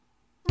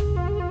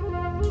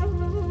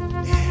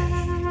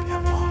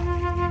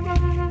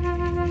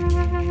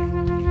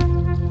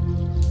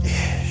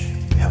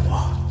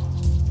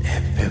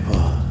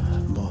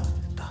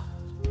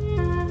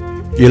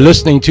You're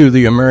listening to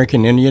the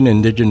American Indian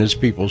Indigenous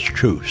Peoples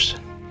Truths.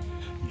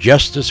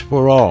 Justice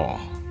for All,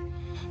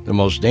 the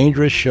most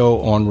dangerous show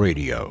on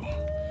radio.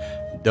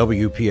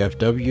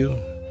 WPFW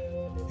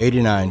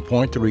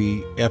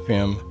 89.3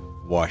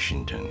 FM,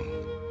 Washington.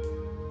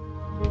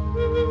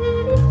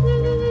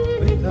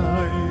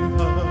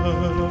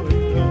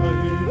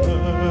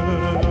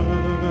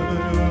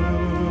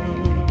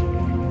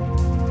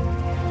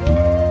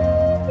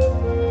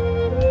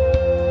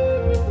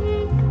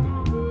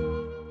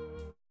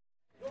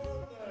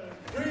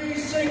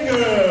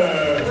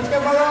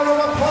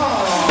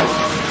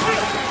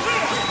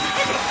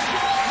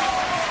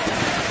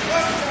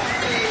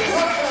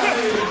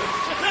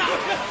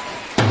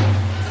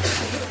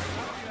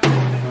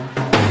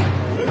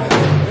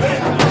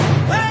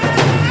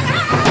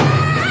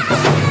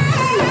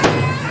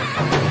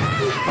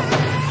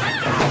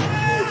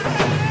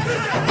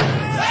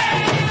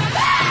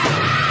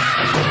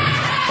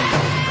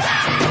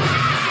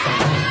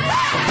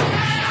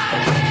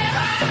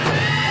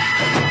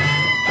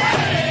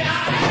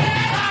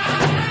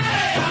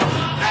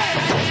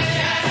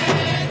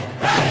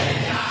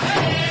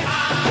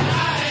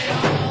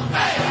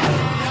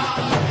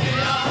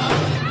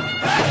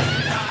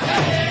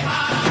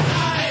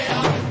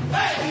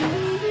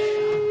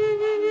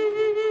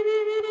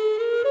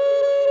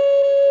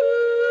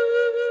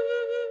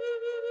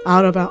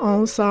 Out of our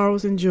own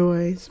sorrows and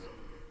joys,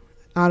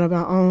 out of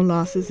our own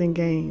losses and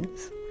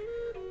gains,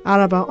 out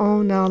of our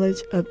own knowledge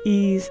of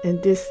ease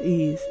and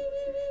dis-ease,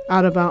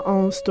 out of our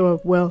own store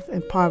of wealth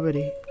and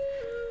poverty,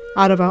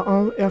 out of our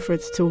own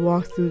efforts to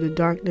walk through the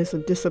darkness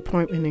of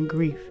disappointment and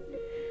grief,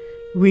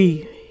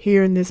 we,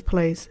 here in this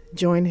place,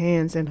 join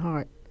hands and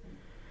heart,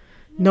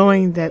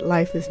 knowing that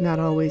life is not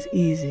always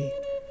easy,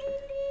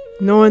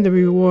 knowing the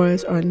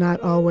rewards are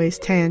not always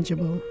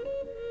tangible,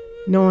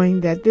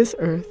 knowing that this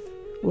earth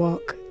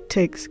walk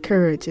takes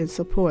courage and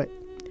support,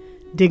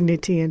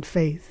 dignity and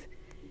faith,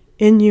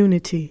 in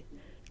unity,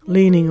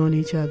 leaning on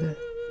each other.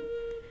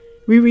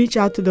 We reach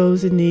out to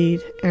those in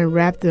need and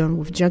wrap them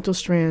with gentle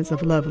strands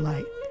of love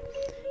light,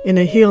 in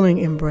a healing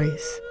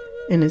embrace,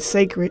 in a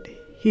sacred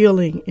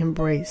healing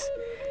embrace,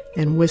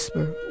 and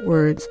whisper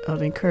words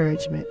of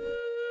encouragement.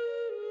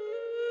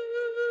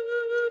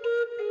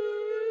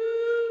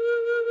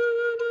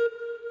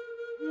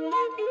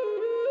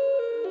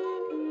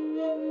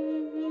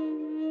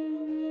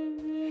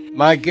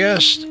 My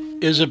guest,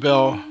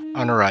 Isabel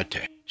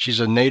Honorate. She's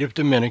a native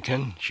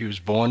Dominican. She was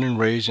born and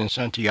raised in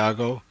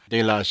Santiago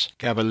de los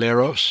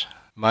Caballeros,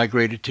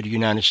 migrated to the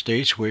United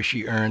States where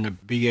she earned a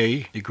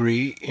BA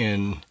degree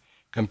in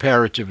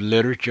comparative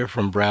literature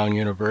from Brown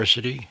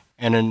University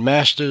and a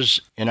master's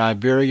in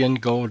Iberian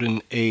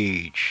Golden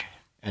Age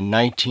and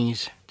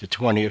 19th to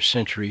 20th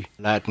century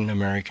Latin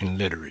American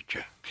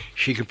literature.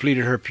 She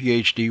completed her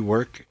PhD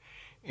work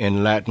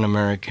in Latin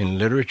American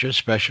literature,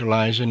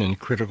 specializing in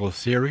critical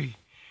theory,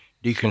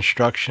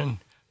 deconstruction,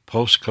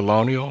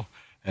 post-colonial,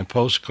 and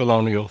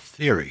post-colonial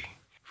theory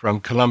from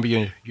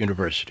Columbia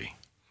University.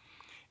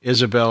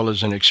 Isabel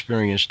is an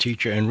experienced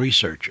teacher and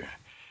researcher.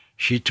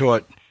 She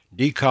taught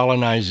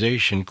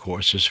decolonization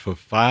courses for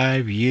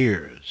 5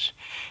 years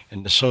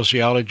in the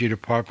sociology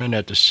department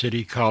at the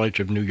City College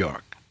of New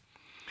York.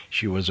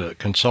 She was a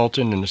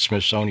consultant in the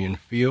Smithsonian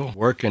field,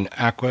 worked in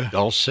Agua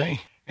Dulce,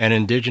 an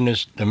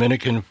indigenous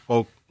Dominican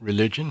folk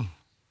religion,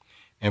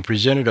 and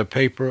presented a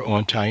paper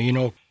on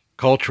Taino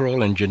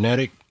cultural and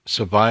genetic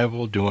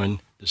survival during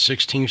the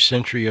 16th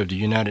century of the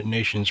United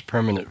Nations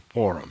Permanent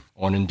Forum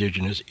on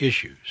Indigenous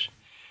Issues.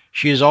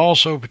 She has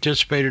also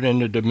participated in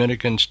the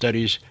Dominican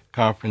Studies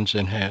Conference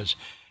and has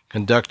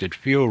conducted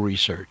field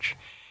research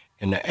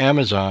in the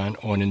Amazon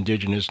on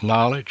indigenous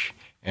knowledge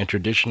and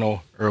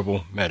traditional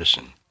herbal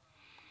medicine.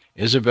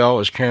 Isabel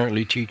is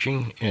currently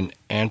teaching in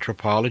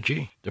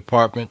anthropology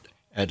department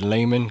at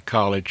Lehman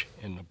College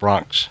in the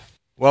Bronx.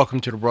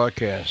 Welcome to the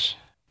broadcast.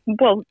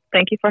 Well,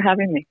 thank you for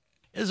having me.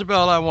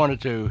 Isabel, I wanted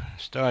to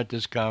start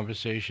this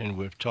conversation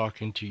with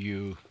talking to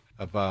you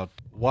about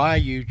why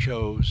you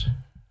chose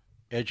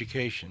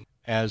education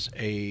as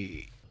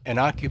an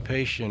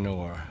occupation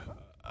or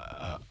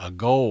a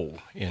goal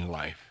in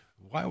life.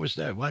 Why was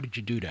that? Why did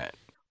you do that?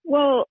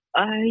 Well,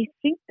 I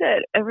think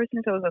that ever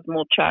since I was a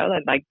small child,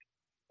 I liked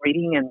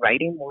reading and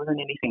writing more than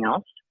anything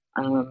else.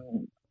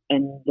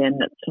 And then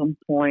at some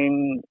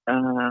point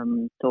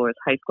towards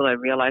high school, I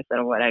realized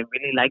that what I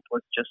really liked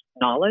was just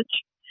knowledge.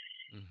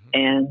 Mm-hmm.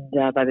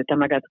 And by the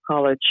time I got to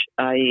college,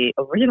 I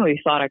originally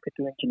thought I could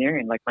do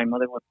engineering, like my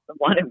mother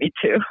wanted me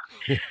to.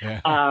 Yeah.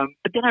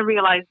 But then I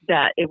realized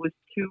that it was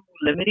too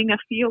limiting a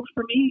field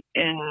for me,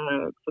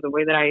 for the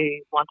way that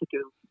I wanted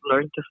to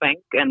learn to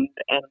think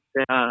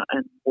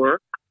and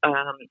work.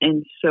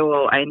 And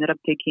so I ended up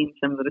taking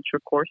some literature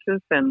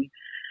courses, and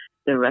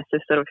the rest is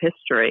sort of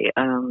history.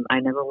 I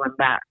never went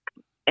back.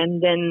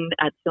 And then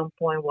at some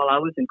point while I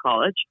was in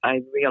college, I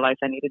realized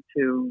I needed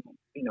to,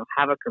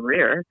 have a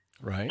career.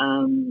 Right.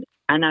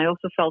 And I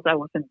also felt I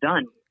wasn't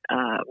done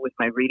with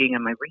my reading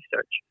and my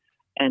research.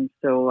 And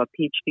so a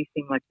PhD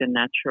seemed like the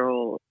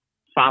natural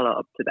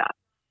follow-up to that.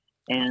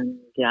 And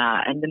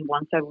then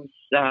once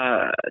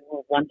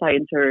I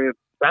entered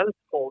graduate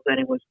school, then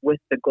it was with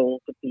the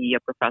goal to be a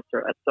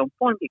professor at some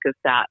point, because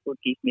that would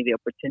give me the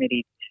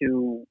opportunity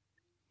to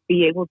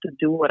be able to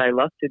do what I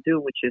love to do,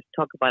 which is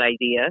talk about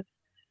ideas,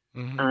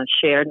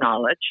 share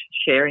knowledge,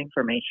 share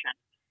information.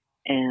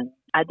 And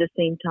at the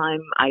same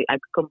time, I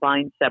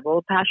combine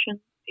several passions.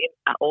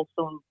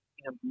 Also,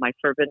 my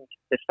fervent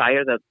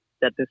desire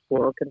that this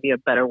world can be a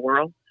better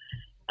world.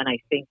 And I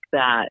think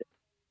that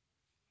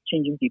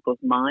changing people's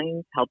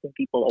minds, helping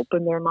people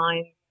open their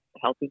minds,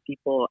 helping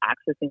people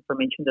access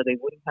information that they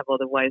wouldn't have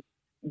otherwise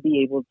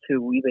be able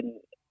to even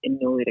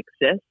know it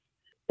exists,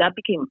 that's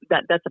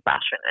a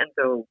passion. And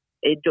so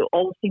it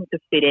all seemed to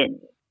fit in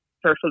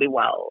perfectly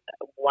well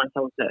once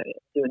I was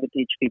doing the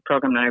PhD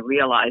program, and I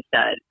realized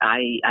that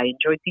I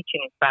enjoyed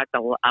teaching, in fact,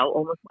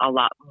 almost a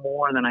lot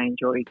more than I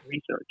enjoyed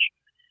research.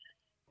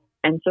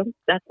 And so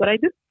that's what I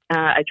do.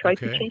 I try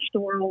to change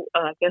the world,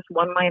 I guess,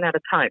 one mind at a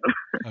time.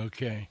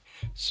 Okay.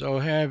 So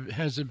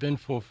has it been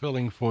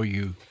fulfilling for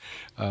you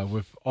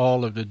with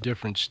all of the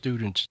different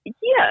students?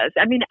 Yes.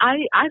 I mean,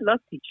 I love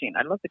teaching.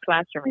 I love the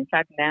classroom. In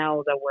fact,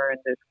 now that we're in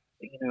this,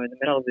 in the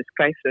middle of this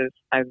crisis,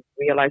 I've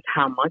realized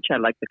how much I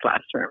like the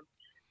classroom,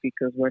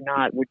 because we're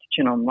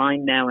teaching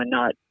online now and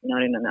not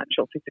in an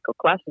actual physical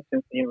classroom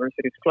since the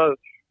university is closed.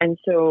 And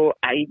so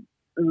I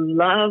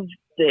love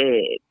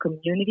the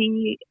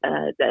community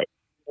that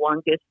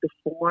one gets to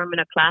form in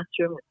a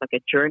classroom. It's like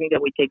a journey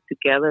that we take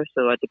together.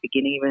 So at the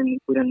beginning, even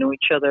if we don't know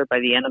each other, by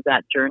the end of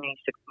that journey,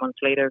 6 months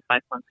later,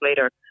 5 months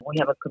later, we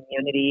have a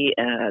community.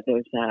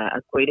 There's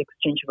a great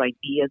exchange of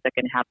ideas that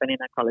can happen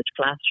in a college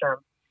classroom.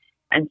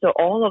 And so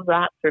all of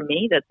that, for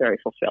me, that's very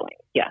fulfilling.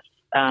 Yes.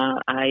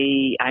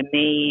 I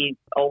may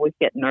always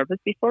get nervous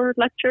before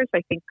lectures.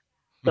 I think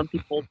some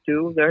people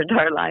do their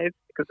entire lives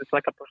because it's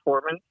like a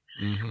performance.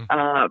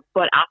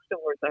 But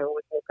afterwards, I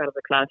always walk out of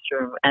the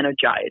classroom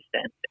energized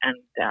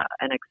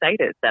and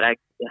excited that I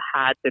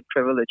had the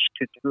privilege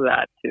to do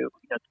that, to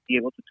be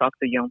able to talk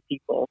to young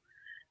people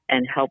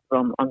and help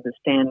them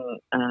understand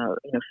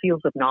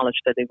fields of knowledge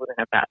that they wouldn't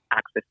have had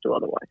access to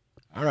otherwise.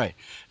 All right.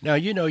 Now,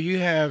 you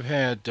have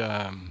had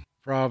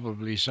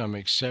probably some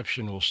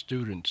exceptional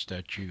students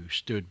that you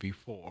stood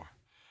before.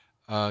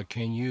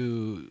 Can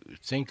you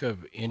think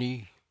of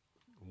any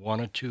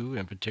one or two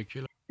in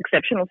particular?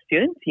 Exceptional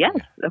students? Yes,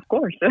 of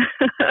course.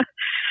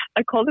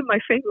 I call them my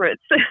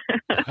favorites.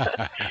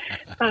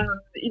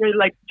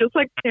 Just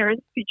like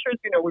parents, teachers,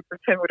 we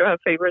pretend we don't have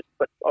favorites,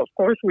 but of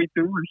course we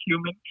do. We're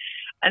human.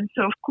 And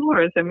so, of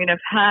course, I mean, I've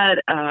had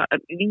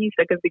at least,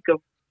 I can think of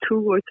 2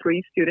 or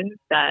 3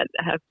 students that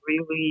have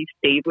really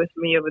stayed with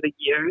me over the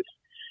years.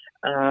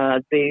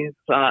 They've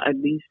at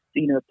least,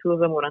 2 of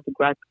them went on to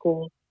grad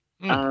school.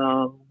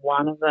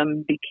 One of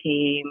them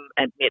became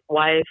a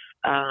midwife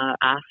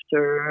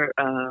after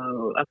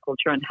a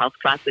culture and health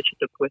class that she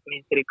took with me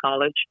in City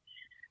College.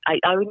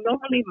 I would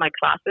normally, in my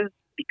classes,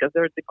 because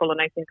they're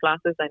decolonizing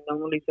classes, I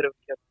normally sort of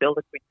build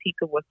a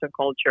critique of Western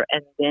culture,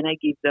 and then I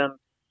give them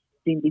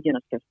the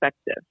indigenous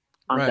perspective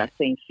on that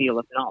same field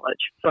of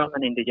knowledge from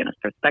an indigenous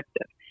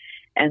perspective.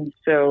 And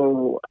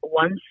so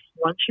once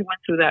she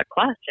went through that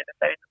class, she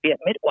decided to be a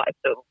midwife.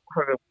 So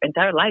her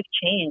entire life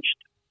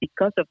changed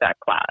because of that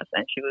class.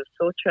 And she was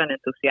such an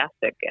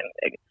enthusiastic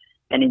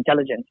and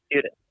intelligent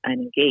student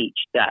and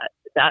engaged that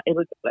it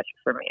was a pleasure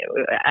for me.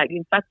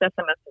 In fact, that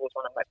semester was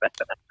one of my best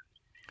semesters.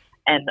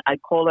 And I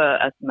call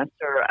a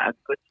semester a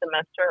good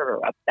semester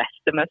or a best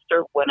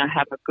semester when I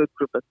have a good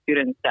group of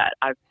students that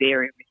are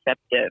very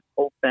receptive,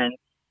 open,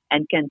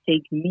 and can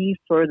take me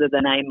further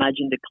than I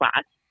imagined the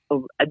class,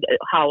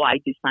 how I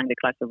designed the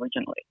class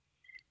originally.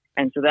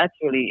 And so that's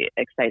really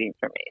exciting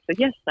for me. So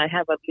yes, I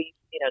have at least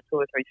 2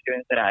 or 3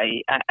 students that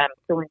I'm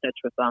still in touch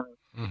with them,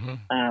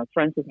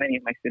 friends with many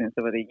of my students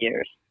over the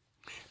years.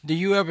 Do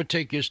you ever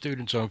take your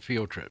students on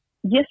field trips?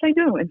 Yes, I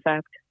do, in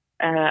fact.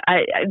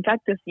 In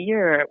fact, this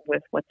year,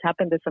 with what's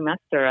happened this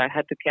semester, I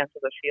had to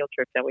cancel the field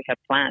trip that we had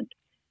planned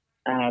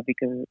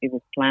because it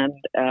was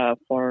planned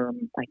for,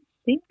 I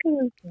think it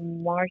was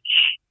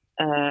March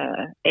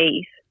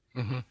 8th,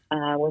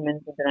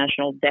 Women's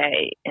International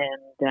Day,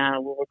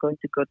 and we were going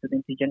to go to the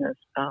indigenous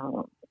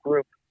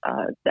group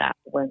that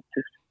went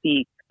to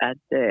speak at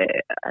the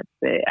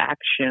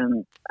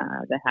action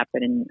that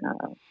happened in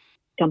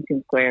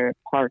Tompkins Square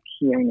Park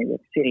here in New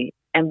York City.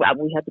 And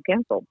we had to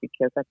cancel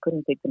because I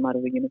couldn't take them out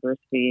of the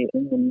university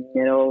in the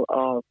middle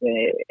of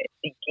the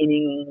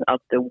beginning of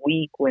the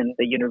week when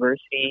the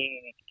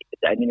university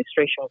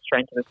administration was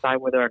trying to decide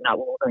whether or not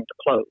we were going to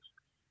close.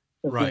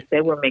 So since they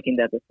were making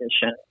that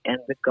decision, and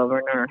the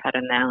governor had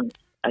announced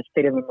a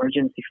state of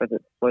emergency for the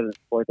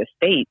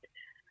state,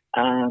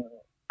 we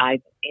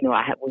had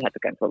to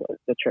cancel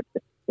the trip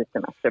this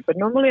semester. But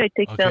normally I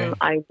take them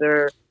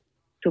either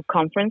to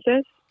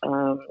conferences.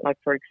 Like,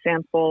 for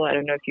example, I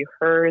don't know if you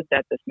heard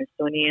that the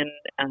Smithsonian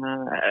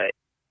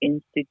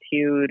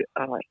Institute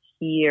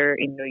here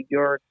in New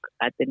York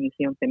at the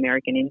Museum of the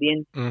American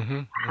Indian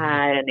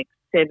had an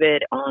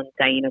exhibit on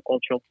Taíno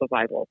cultural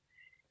survival.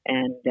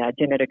 and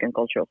genetic and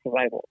cultural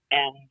survival.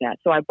 And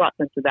so I brought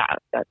them to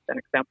that. That's an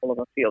example of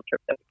a field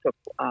trip that we took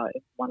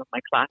in one of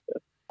my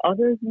classes.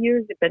 Other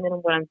years, depending on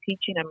what I'm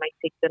teaching, I might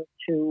take them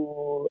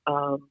to,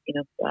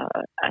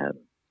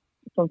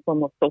 some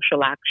form of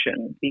social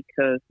action,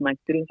 because my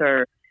students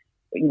are,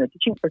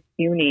 teaching for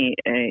CUNY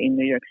in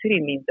New York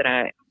City means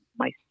that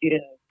my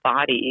student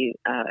body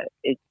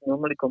is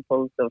normally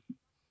composed of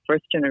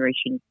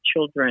first-generation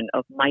children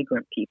of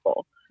migrant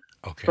people.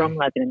 Okay. From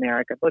Latin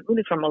America, but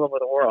really from all over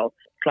the world.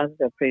 Classes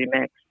are pretty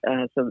mixed.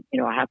 So,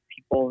 I have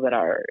people that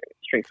are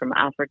straight from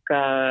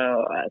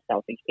Africa,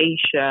 Southeast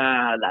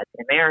Asia,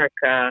 Latin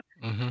America,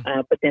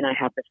 but then I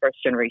have the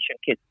first generation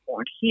kids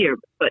born here.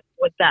 But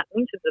what that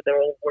means is that they're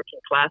all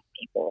working class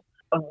people.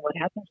 What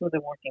happens with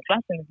the working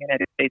class in the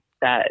United States is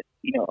that,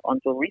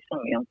 until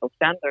recently, until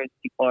standards,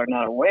 people are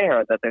not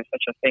aware that there's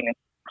such a thing as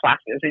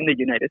classes in the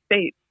United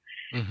States.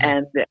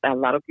 And a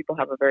lot of people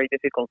have a very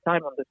difficult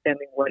time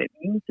understanding what it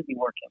means to be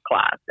working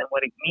class and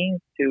what it means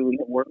to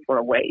work for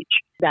a wage.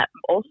 That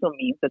also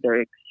means that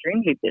they're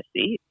extremely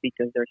busy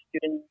because they're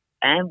students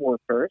and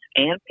workers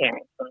and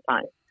parents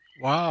sometimes.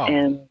 Wow.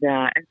 And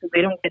so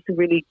they don't get to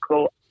really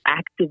go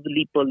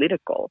actively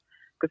political.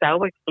 Because I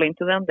always explain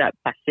to them that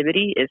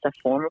passivity is a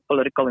form of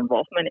political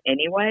involvement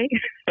anyway.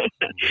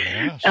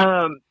 Yes.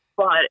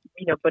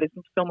 But it's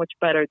so much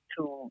better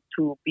to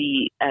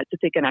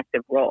take an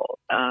active role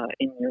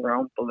in your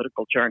own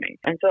political journey.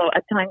 And so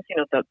at times,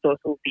 those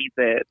will be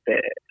the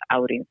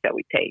outings that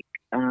we take.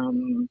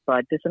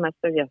 But this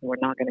semester, yes, we're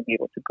not going to be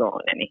able to go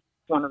on any.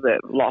 It's one of the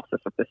losses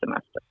of the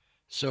semester.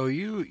 So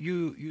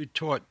you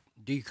taught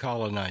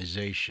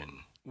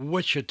decolonization.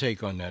 What's your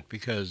take on that?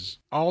 Because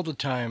all the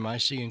time I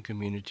see in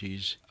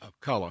communities of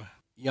color,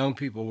 young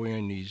people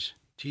wearing these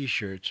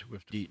T-shirts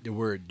with the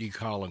word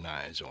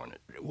decolonize on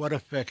it. What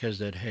effect has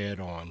that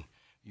had on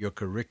your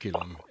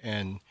curriculum?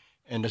 And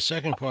the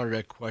second part of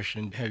that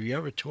question, have you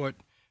ever taught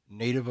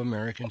Native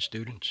American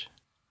students?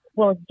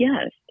 Well,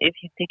 yes,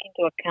 if you take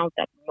into account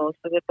that most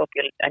of the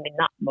population,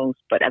 not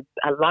most, but a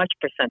large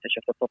percentage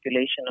of the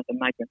population of the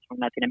migrants from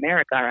Latin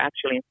America are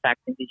actually, in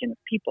fact, indigenous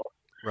people.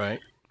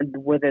 Right.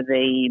 Whether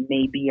they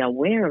may be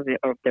aware of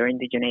their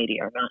indigeneity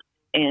or not.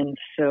 And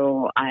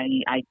so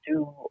I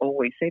do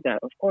always say that,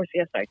 of course,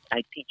 yes, I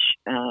teach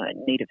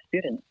Native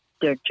students.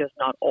 They're just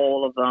not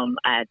all of them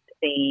at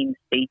same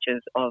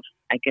stages of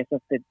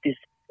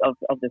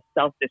the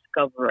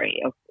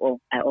self-discovery of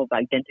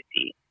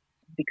identity.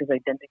 Because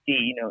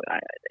identity,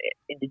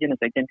 indigenous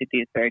identity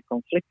is very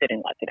conflicted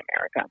in Latin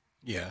America.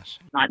 Yes.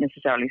 Not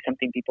necessarily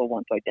something people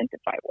want to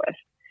identify with.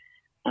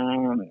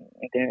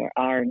 There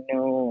are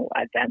no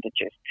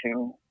advantages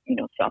to,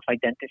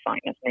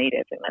 self-identifying as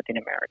native in Latin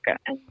America,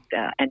 and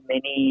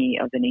many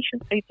of the nation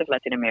states of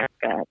Latin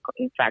America,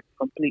 in fact,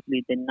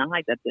 completely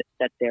deny that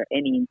there are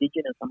any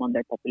indigenous among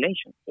their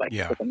populations, like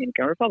the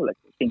Dominican Republic,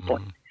 is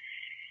important,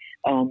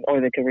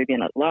 or the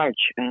Caribbean at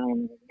large,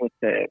 with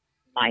the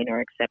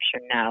minor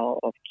exception now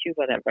of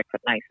Cuba that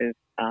recognizes,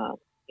 a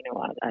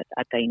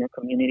Taino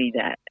community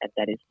that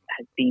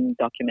has been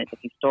documented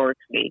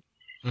historically.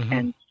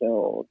 And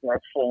so,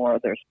 therefore,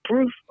 there's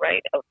proof,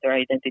 right, of their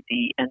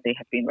identity, and they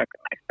have been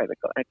recognized by the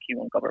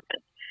Cuban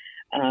government.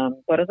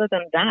 But other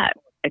than that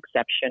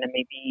exception, and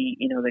maybe,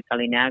 the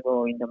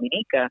Kalinago in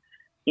Dominica,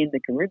 in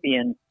the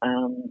Caribbean,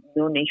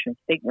 no nation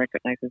state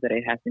recognizes that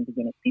it has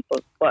indigenous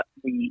people, but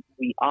we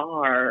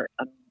are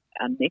a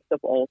mix of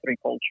all three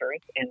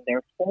cultures, and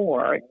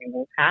therefore, you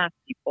will have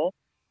people,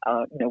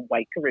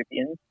 white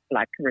Caribbeans,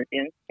 Black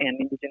Caribbeans, and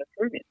indigenous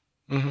Caribbeans,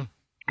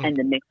 and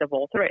the mix of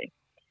all three.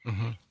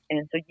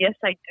 And so, yes,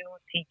 I do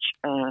teach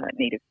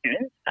Native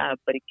students,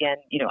 but again,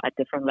 at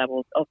different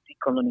levels of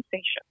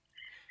decolonization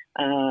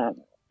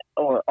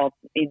or of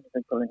in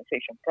the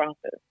colonization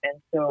process.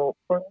 And so,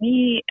 for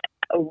me,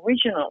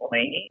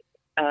 originally,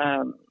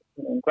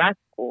 in grad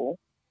school,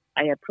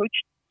 I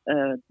approached,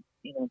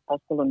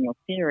 post-colonial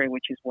theory,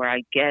 which is where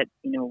I get,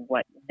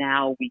 what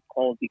now we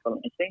call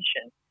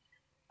decolonization,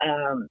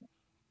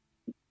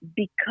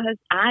 because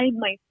I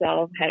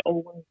myself had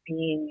always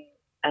been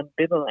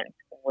ambivalent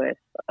with,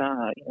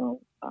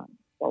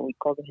 what we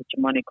call the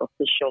hegemonic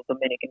official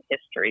Dominican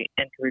history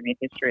and Caribbean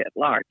history at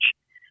large.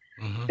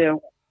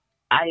 So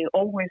I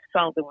always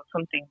felt there was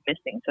something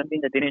missing,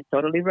 something that didn't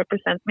totally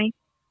represent me.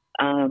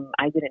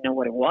 I didn't know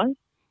what it was.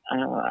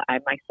 I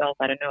myself,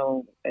 I don't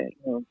know,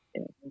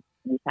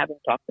 we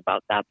haven't talked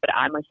about that, but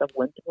I myself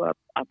went through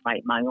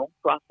my own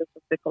process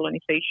of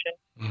decolonization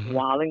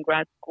while in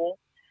grad school.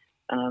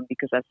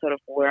 Because that's sort of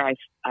where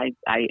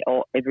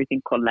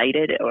everything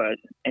collided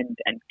and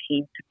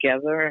came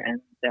together,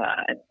 and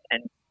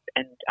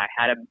I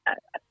had a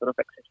sort of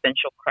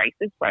existential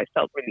crisis where I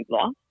felt really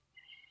lost,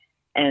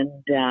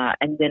 and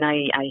then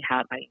I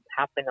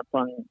happened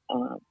upon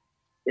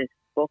this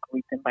book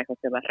written by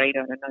Jose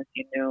Barreiro. I don't know if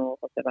you know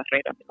Jose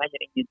Barreiro. I'm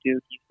imagining you do.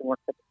 He used to work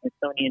at the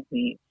Smithsonian.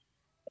 He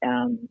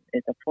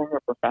is a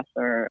former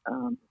professor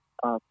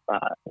of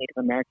Native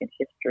American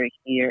history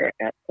here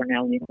at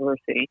Cornell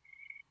University.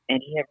 And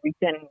he had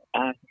written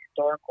a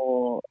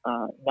historical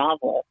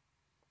novel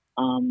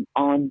on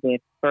the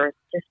first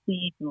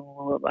 50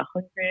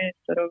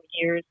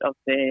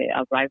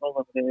 arrival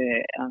of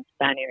the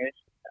Spaniards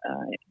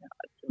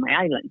to my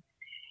island.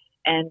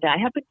 And I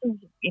happened to,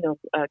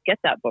 get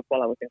that book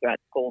while I was in grad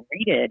school,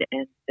 read it,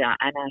 and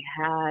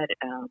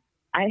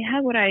I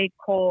had what I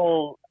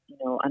call,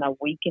 an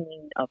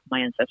awakening of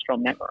my ancestral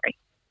memory,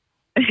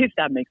 if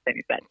that makes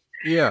any sense.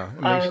 Yeah,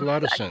 it makes a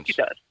lot of sense. It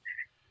does.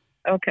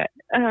 Okay.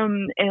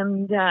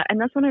 And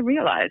that's when I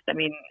realized,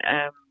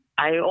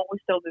 I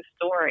always tell this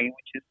story,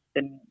 which is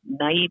the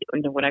night,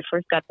 when I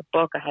first got the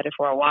book, I had it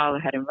for a while, I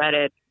hadn't read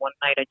it. One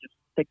night I just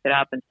picked it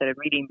up and started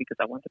reading because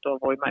I wanted to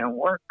avoid my own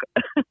work.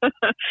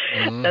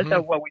 That's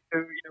what we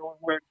do, when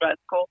we're in grad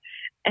school.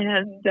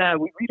 And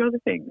we read other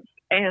things.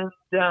 And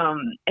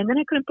then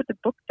I couldn't put the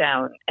book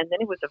down. And then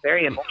it was a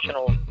very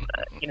emotional,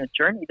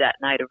 journey that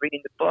night of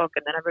reading the book.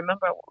 And then I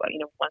remember,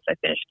 once I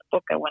finished the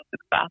book, I went to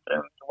the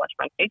bathroom to wash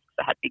my face because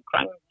I had been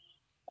crying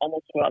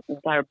almost throughout the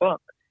entire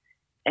book.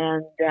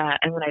 And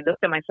when I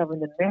looked at myself in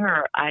the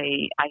mirror,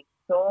 I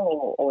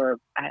saw, or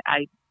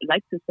I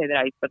like to say that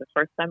I, for the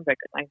first time,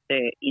 recognized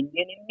the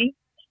Indian in me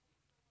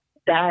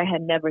that I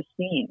had never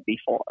seen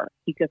before,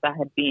 because I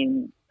had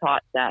been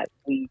taught that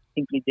we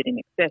simply didn't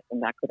exist,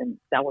 and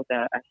that was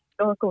a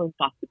historical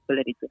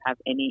impossibility to have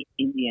any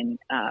Indian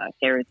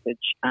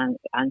heritage,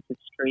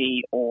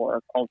 ancestry, or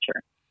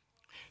culture.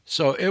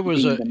 So it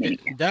was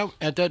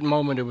at that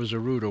moment it was a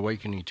rude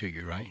awakening to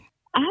you, right?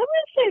 I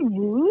wouldn't say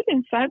rude.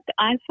 In fact,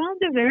 I found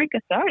it very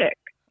cathartic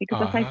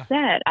because, as I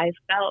said, I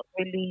felt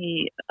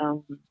really,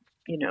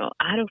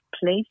 out of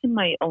place in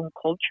my own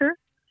culture.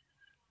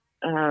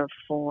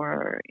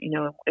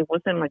 It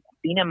wasn't like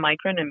being a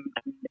migrant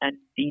and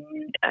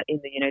being in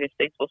the United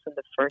States wasn't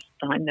the first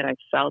time that I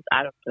felt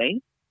out of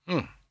place.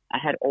 I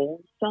had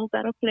always felt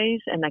out of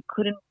place, and I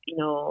couldn't,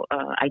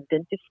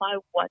 identify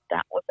what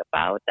that was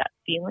about, that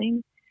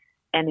feeling.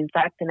 And in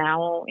fact,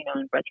 now,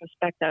 in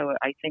retrospect,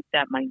 I think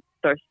that my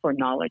thirst for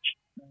knowledge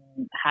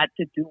had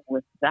to do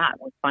with that,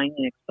 with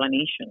finding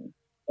explanation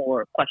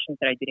for questions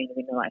that I didn't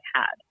even know I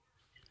had.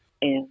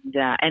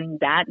 And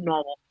that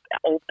novel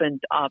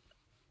opened up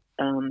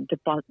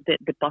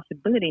the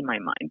possibility in my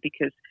mind,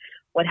 because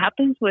what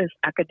happens with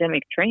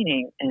academic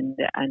training and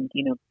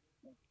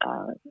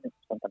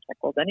sometimes I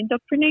call that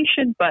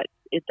indoctrination, but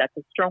that's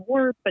a strong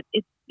word, but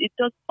it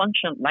does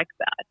function like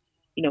that.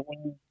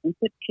 When we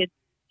put kids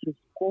through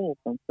school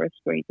from first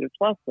grade through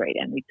 12th grade,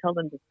 and we tell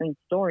them the same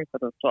story for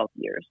those 12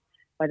 years,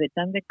 by the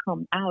time they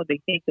come out, they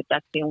think that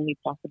that's the only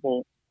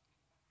possible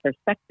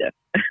perspective,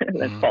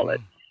 let's call it,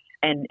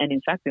 and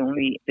in fact the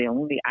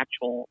only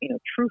actual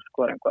truth,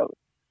 quote unquote.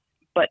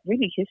 But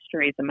really,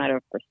 history is a matter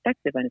of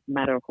perspective, and it's a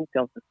matter of who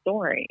tells the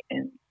story.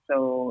 And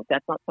so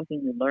that's not something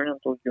you learn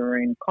until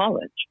you're in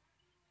college.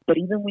 But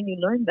even when you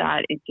learn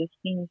that, it just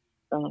seems,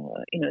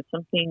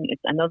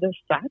 it's another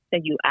fact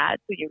that you add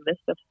to your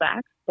list of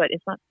facts, but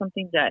it's not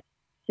something that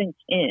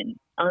sinks in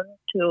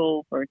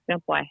until, for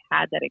example, I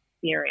had that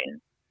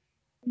experience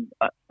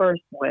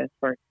first with,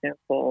 for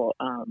example,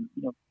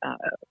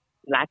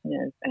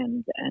 Blackness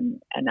and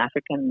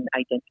African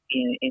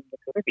identity in the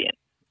Caribbean.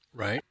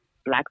 Right.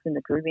 Blacks in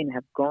the Caribbean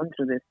have gone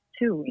through this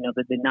too,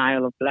 the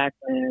denial of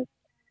blackness,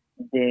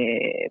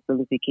 the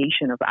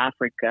vilification of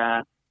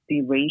Africa, the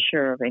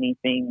erasure of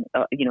anything,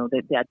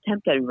 the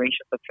attempted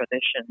erasure of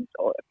traditions,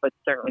 but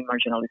certainly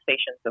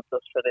marginalizations of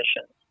those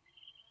traditions.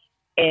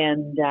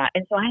 And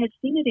so I had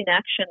seen it in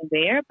action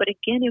there, but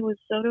again, it was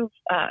sort of,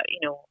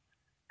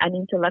 an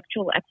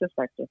intellectual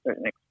exercise to a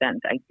certain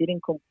extent. I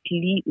didn't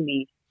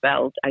completely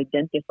felt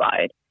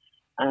identified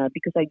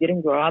because I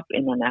didn't grow up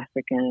in an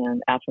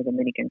African,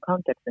 Afro-Dominican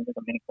context in the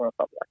Dominican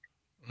Republic.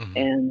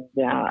 And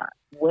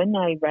when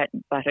I read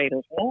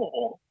Barreiro's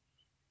novel,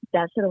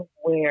 that's sort of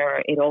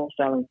where it all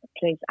fell into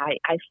place.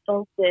 I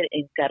felt it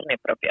in carne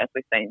propia, as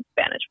we say in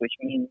Spanish, which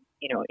means,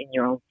 in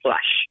your own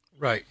flesh.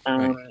 Right.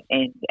 And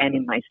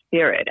in my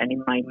spirit and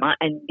in my mind.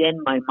 And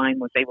then my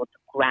mind was able to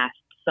grasp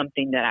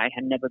something that I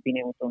had never been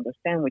able to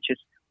understand, which is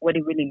what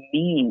it really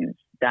means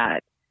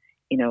that,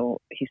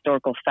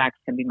 historical facts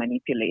can be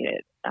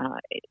manipulated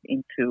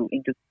into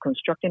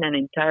constructing an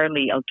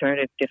entirely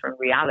alternative, different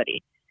reality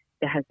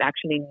that has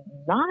actually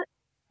not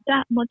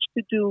that much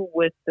to do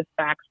with the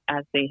facts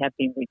as they have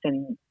been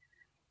written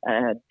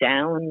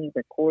down,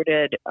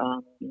 recorded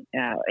on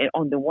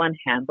the one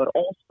hand, but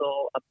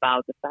also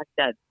about the fact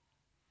that,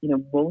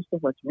 most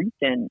of what's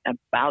written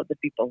about the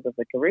peoples of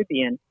the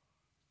Caribbean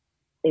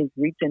is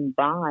written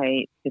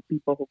by the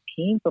people who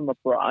came from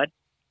abroad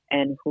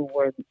and who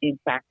were in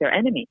fact their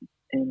enemies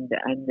and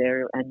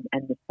their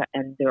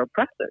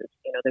oppressors.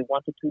 They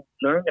wanted to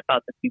learn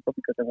about the people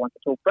because they wanted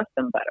to oppress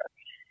them better.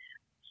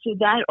 So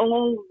that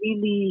all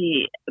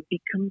really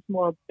becomes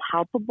more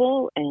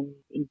palpable and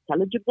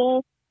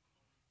intelligible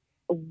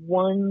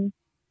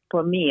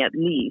for me at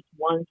least,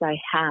 once I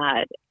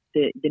had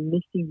the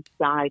missing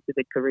side to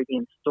the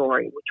Caribbean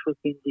story, which was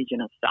the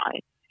indigenous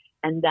side.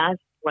 And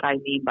that's what I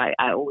mean by,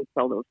 I always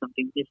tell there was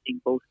something missing,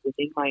 both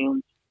within my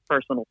own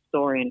personal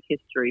story and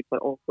history, but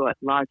also at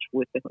large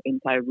with the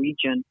entire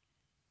region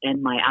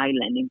and my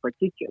island in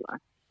particular.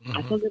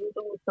 I thought there was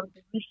always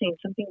something missing,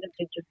 something that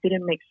it just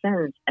didn't make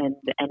sense. And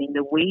in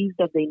the ways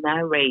that they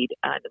narrate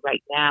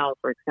right now,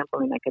 for example,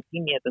 in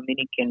academia,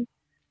 Dominican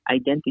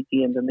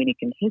identity and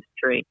Dominican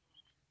history,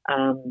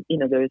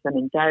 there is an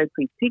entire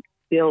critique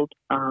built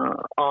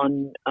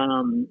on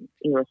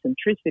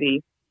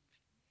Eurocentricity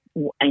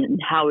and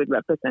how it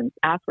represents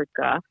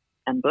Africa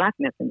and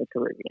Blackness in the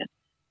Caribbean.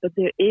 But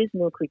there is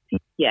no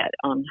critique yet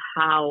on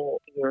how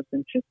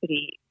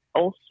Eurocentricity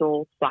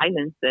also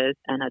silences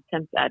and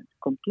attempts at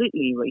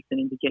completely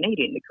erasing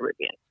indigeneity in the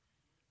Caribbean.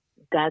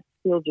 That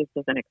still just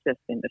doesn't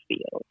exist in the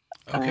field.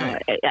 Okay.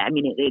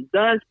 It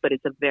does, but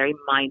it's a very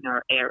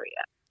minor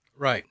area.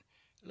 Right.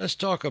 Let's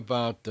talk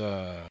about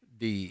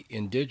the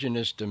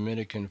indigenous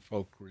Dominican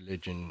folk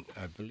religion.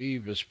 I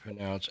believe it's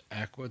pronounced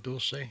Agua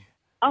Dulce.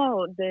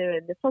 Oh,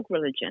 the folk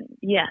religion,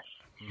 yes.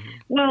 Mm-hmm.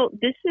 Well,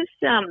 this is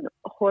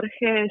Jorge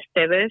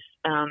Esteves,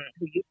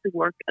 who used to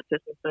work at the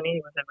Smithsonian.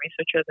 He was a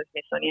researcher at the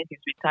Smithsonian.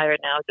 He's retired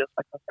now, just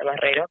like Jose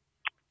Barreiro.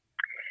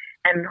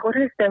 And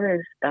Jorge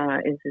Esteves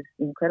is this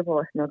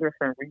incredible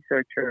ethnographer and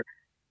researcher.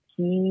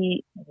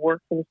 He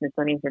worked for the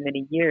Smithsonian for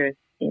many years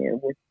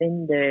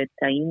within the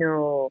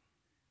Taino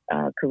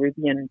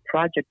Caribbean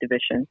Project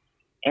Division.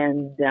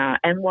 And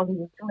while he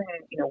was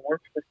doing,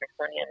 work for the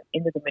Smithsonian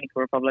in the Dominican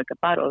Republic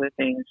about other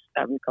things,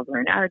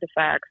 recovering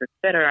artifacts,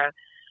 etc.,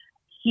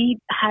 he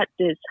had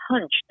this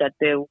hunch that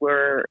there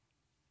were,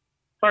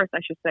 first,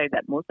 I should say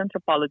that most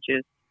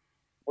anthropologists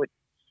would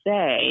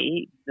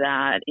say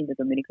that in the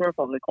Dominican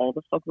Republic, all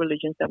the folk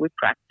religions that we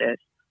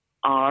practice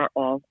are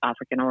of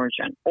African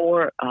origin,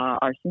 or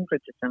are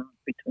syncretism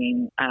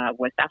between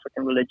West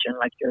African religion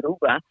like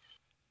Yoruba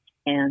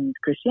and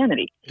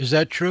Christianity. Is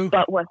that true?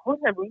 But what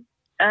Jorge,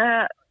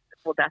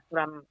 well, that's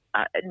what I'm,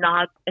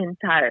 not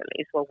entirely.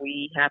 It's what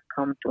we have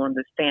come to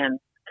understand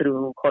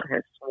through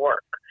Jorge's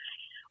work.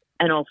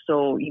 And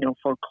also,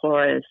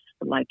 folklorists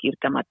like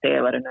Irka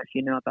Mateo. I don't know if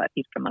you know about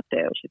Irka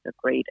Mateo. She's a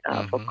great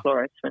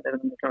folklorist from the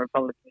Dominican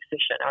Republic,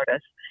 musician,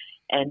 artist.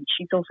 And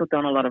she's also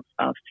done a lot of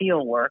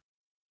field work.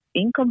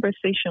 In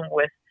conversation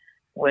with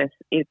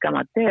Irka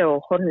Mateo,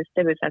 Jorge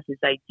Esteves has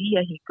this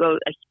idea. He goes,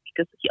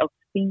 because of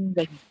things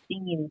that he's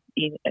seen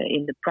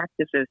in the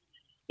practices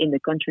in the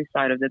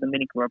countryside of the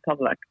Dominican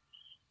Republic.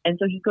 And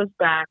so he goes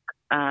back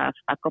a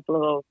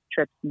couple of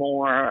trips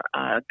more,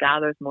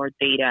 gathers more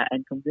data,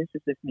 and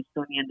convinces the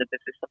Smithsonian that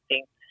this is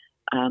something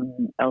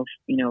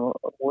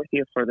worthy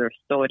of further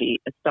study.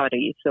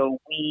 So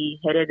we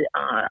headed,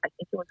 I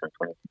think it was in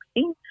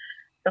 2016,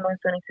 summer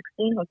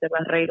 2016, Jose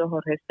Barreiro,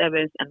 Jorge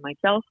Esteves, and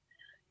myself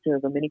to the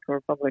Dominican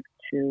Republic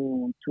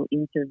to do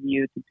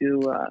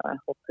a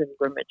whole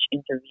pilgrimage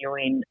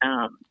interviewing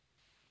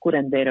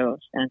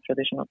curanderos and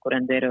traditional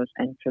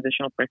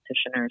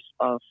practitioners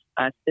of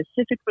a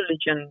specific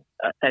religion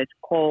that is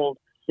called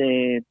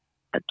the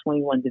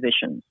 21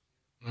 divisions,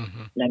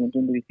 11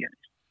 divisions.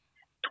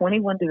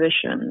 21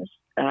 divisions,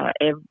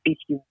 if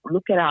you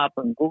look it up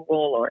on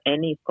Google or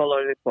any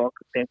scholarly book,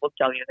 they will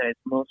tell you that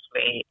it's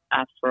mostly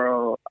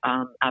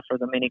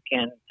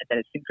Afro-Dominican, that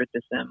it's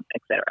syncretism,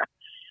 etc.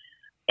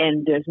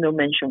 And there's no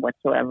mention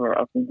whatsoever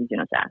of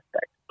indigenous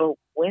aspects. But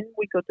when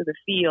we go to the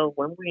field,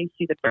 when we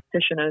see the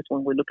practitioners,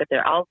 when we look at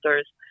their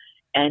altars,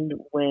 and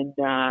when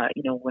I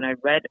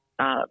read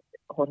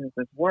Jorge's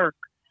work,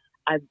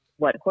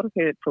 what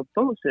Jorge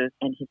proposes,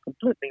 and he's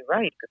completely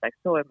right because I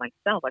saw it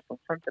myself, I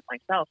confirmed it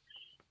myself,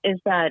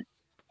 is that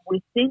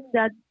within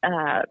that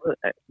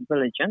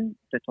religion,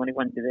 the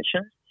 21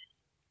 divisions,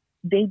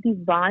 they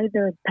divide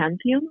their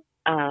pantheon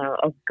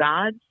of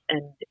gods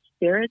and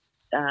spirits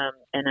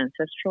and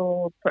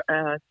ancestral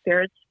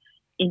spirits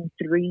in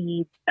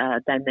three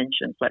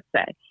dimensions, let's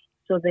say.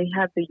 So they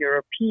have the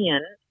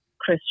European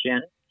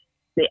Christian,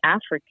 the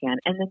African,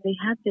 and then they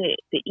have the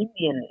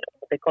Indian,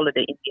 they call it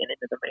the Indian in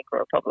the Dominican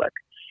Republic.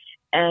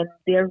 And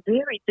they're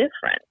very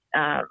different,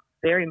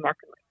 very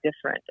markedly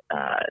different,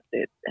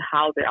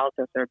 how the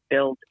altars are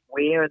built,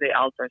 where the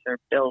altars are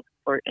built.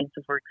 For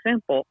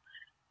example,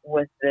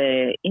 with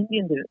the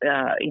Indian,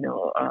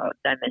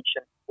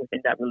 dimension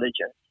within that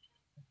religion,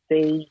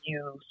 they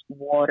use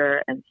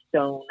water and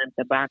stone and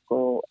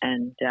tobacco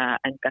and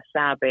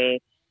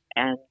casabe,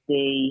 and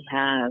they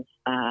have,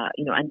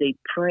 and they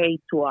pray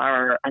to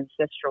our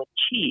ancestral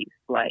chiefs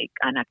like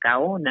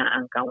Anacaona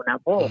and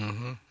Caonabo,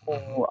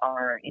 who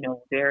are,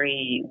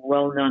 very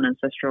well-known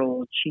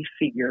ancestral chief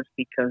figures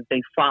because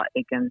they fought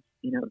against,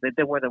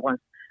 they were the ones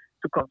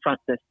to confront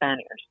the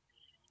Spaniards,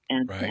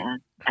 and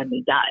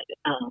they died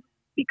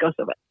because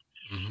of it.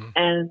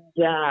 And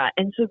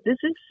so this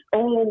is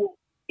all.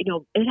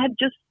 It's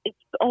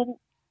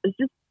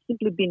just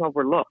simply been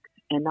overlooked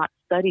and not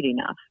studied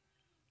enough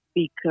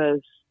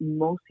because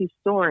most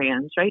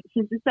historians, right,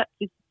 since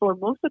it's for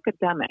most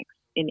academics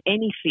in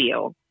any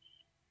field,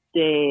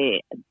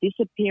 the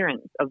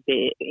disappearance of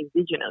the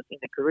indigenous in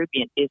the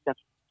Caribbean is a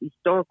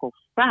historical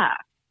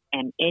fact,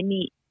 and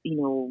any,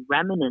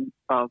 remnant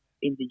of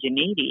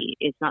indigeneity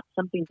is not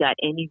something that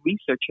any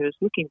researcher is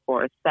looking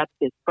for, except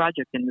this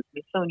project in the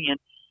Smithsonian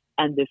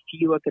and the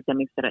few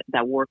academics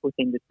that work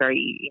within this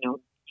very,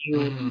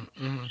 assumed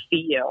Mm-hmm.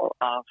 feel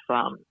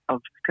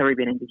of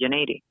Caribbean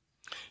indigeneity.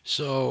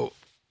 So,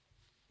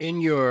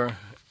 in your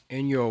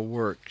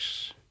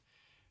works,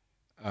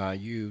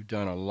 you've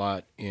done a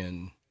lot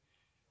in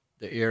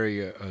the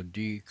area of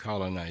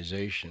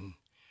decolonization,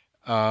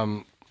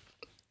 um,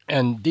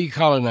 and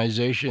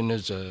decolonization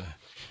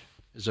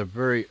is a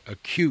very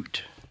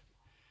acute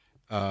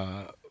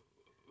uh,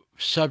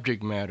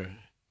 subject matter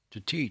to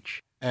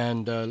teach.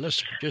 And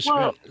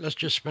Well, let's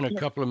just spend a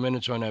couple of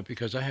minutes on that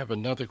because I have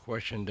another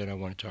question that I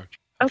want to talk to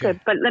you. okay, Okay.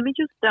 but let me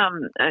just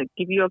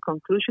give you a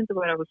conclusion to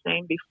what I was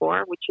saying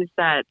before, which is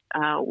that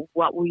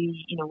what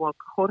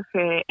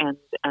Jorge and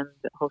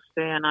Jose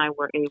and I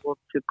were able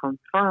to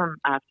confirm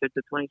after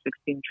the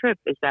 2016 trip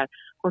is that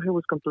Jorge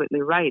was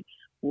completely right.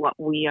 What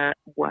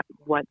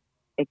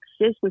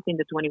exists within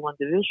the 21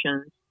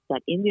 divisions,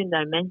 that Indian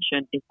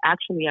dimension is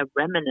actually a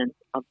remnant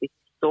of the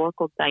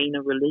historical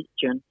Taino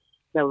religion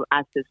that,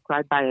 as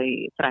described by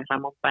Fray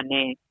Ramon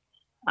Pané,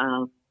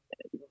 um,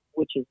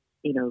 which is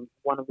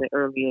one of the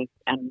earliest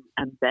and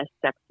best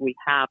texts we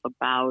have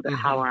about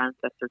how Mm-hmm. our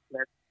ancestors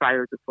lived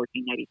prior to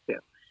 1492.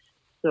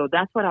 So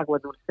that's what I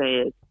would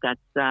say is that's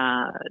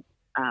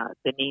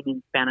the name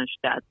in Spanish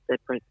that the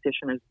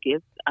practitioners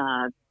give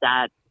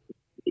that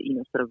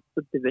sort of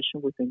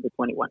subdivision within the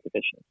 21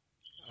 divisions.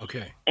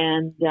 Okay.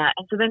 And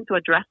so then to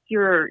address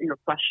your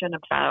question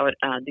about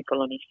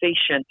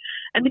decolonization,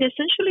 I mean,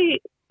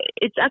 essentially,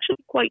 it's actually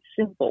quite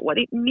simple. What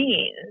it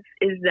means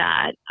is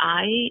that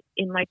I,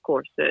 in my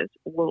courses,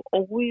 will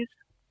always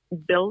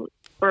build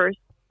first,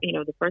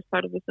 the first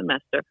part of the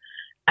semester,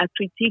 a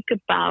critique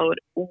about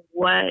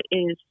what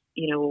is,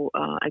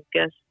 I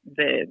guess,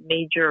 the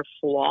major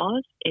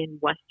flaws in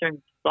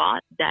Western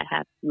thought that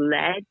have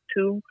led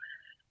to,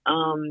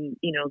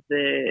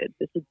 the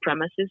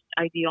supremacist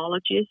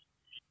ideologies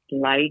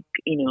like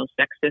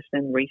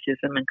sexism,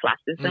 racism, and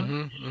classism,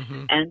 Mm-hmm.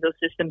 Mm-hmm. and those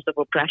systems of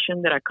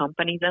oppression that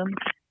accompany them.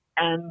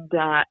 And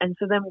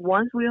so then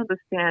once we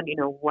understand,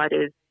 what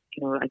is,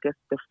 I guess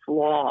the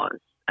flaws,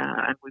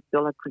 and we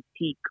build a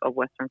critique of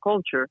Western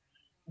culture,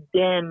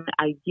 then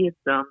I give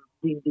them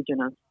the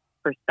indigenous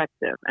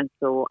perspective, and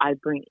so I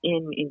bring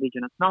in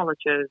indigenous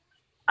knowledges.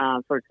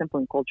 For example,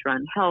 in culture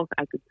and health,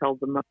 I could tell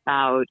them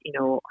about,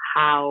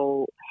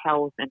 how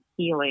health and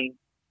healing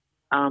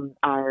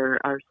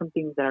are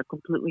something that are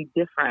completely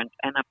different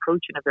and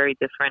approach in a very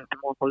different and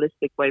more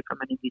holistic way from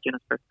an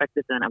indigenous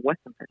perspective than a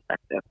Western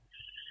perspective.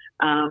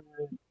 Um,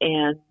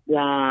 and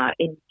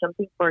in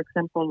something, for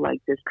example, like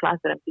this class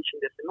that I'm teaching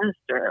this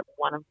semester,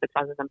 one of the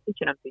classes I'm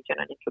teaching an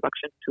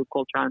introduction to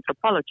cultural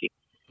anthropology.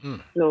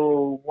 Mm.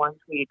 So once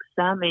we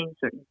examine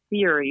certain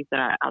theories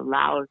that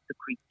allow us to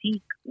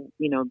critique,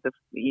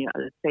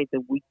 let's say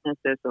the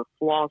weaknesses or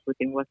flaws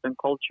within Western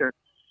culture,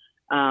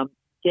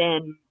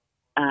 then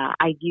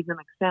I give them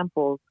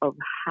examples of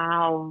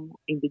how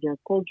indigenous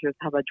cultures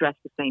have addressed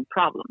the same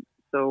problems.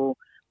 So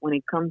when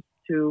it comes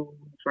to,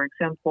 for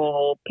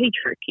example,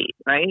 patriarchy,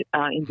 right?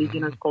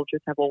 Indigenous Mm-hmm.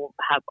 cultures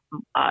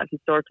have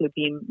historically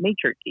been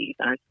matriarchies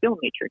and are still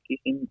matriarchies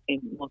in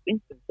most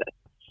instances.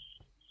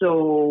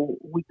 So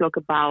we talk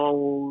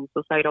about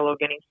societal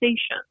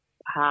organizations,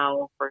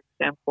 how, for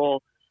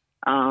example,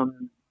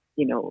 um,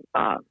 you know,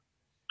 uh,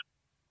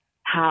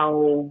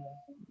 how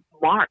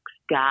Marx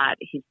got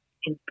his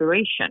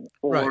inspiration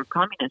Right. for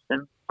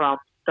communism from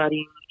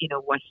studying,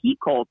 what he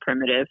called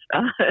primitive,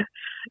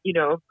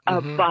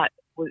 Mm-hmm. but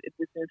with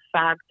in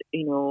fact,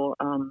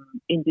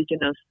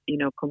 indigenous,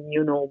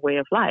 communal way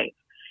of life.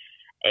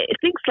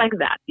 Things like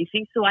that. You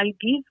see, so I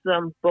give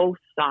them both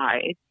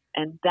sides,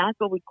 and that's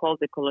what we call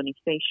the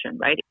colonization,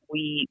 right?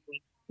 We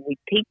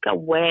take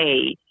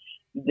away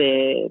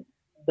the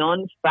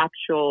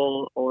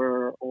non-factual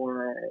or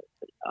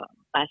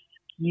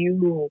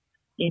askew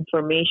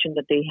information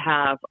that they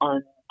have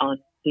on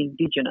the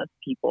indigenous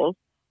peoples,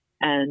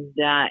 and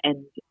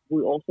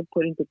we also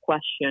put into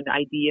question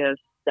ideas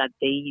that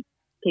they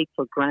take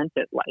for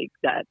granted, like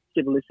that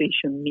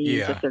civilization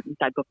means a Yeah. certain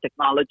type of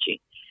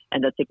technology,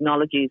 and that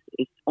technology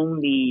is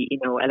only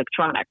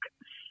electronic.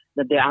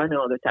 That there are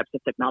no other types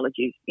of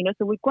technologies.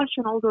 So we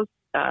question all those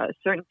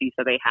certainties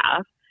that they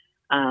have,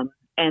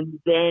 and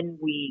then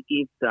we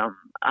give them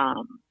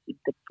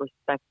the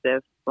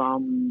perspective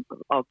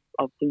of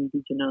the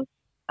indigenous,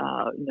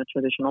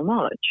 traditional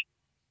knowledge,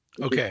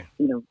 which is Okay.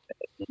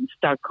 in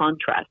stark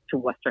contrast to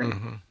Western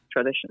Mm-hmm.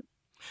 traditions.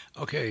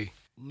 Okay.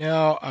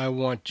 Now I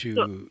want So,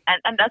 to.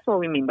 and that's what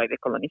we mean by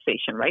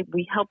decolonization, right?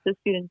 We help the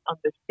students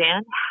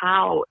understand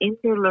how in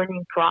their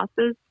learning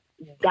process,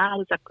 that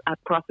is a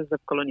process of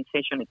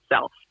colonization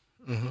itself,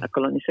 Mm-hmm. a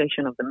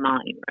colonization of the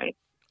mind, right?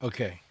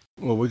 Okay.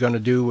 What we're going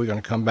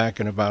to come back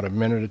in about a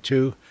minute or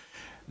two.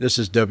 This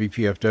is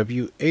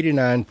WPFW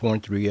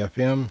 89.3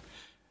 FM,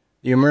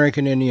 the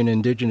American Indian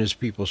Indigenous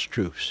Peoples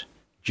Troops.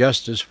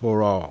 Justice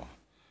for all,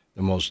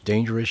 the most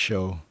dangerous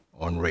show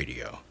on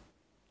radio.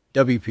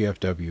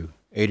 WPFW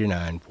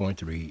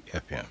 89.3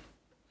 FM.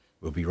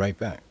 We'll be right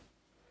back.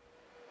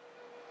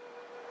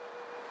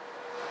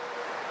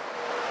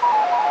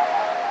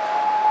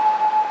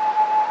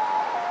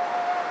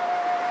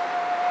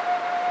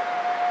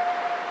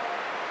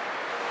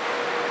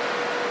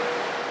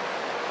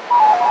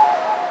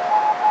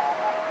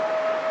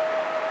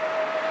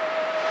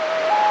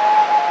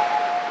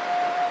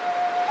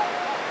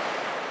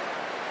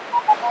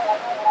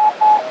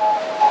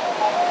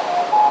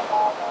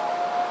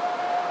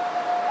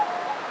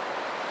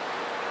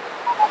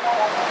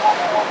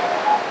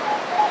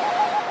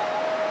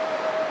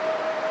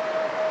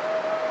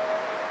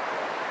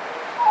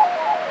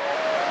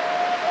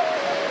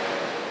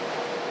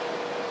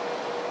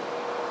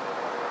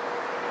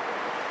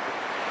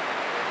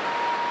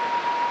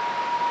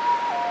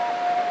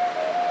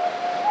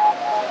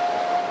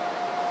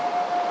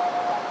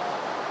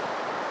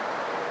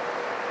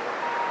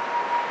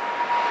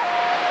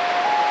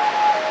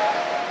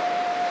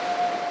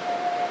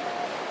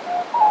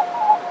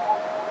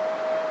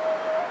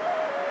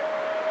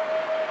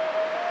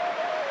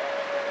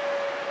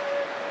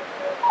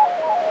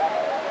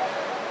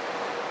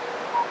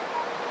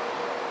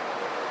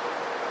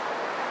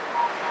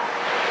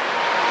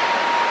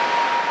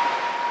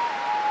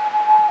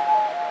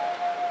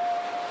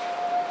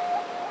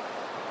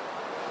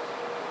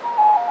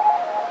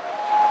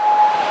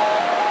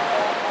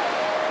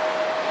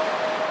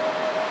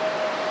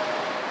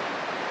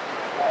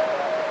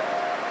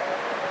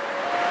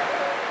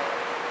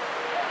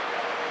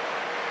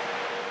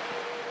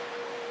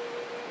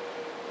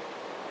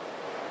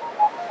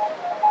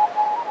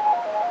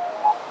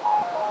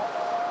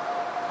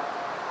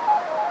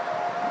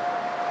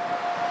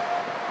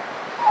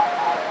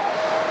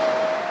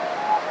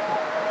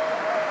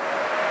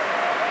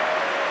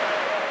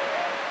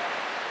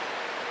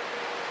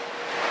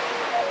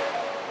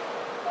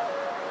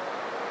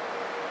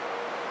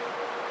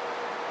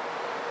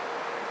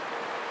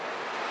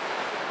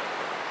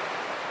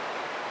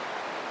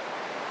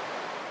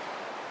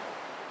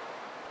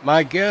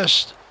 My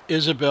guest,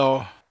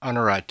 Isabel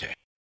Honorate.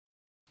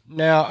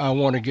 Now I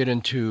want to get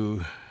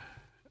into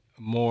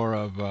more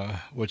of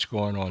what's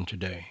going on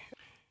today.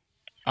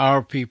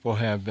 Our people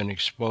have been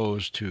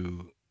exposed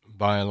to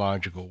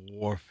biological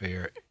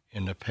warfare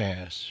in the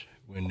past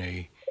when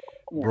they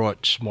Yeah.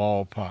 brought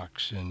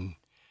smallpox and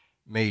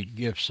made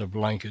gifts of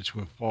blankets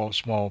with false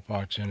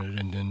smallpox in it.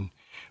 And then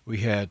we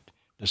had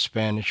the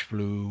Spanish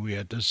flu, we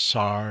had the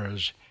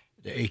SARS,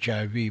 the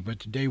HIV. But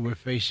today we're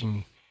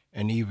facing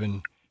an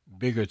even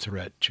bigger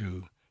threat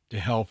to the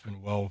health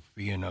and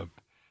well-being of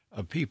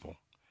people,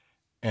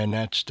 and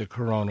that's the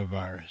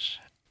coronavirus.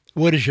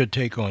 What is your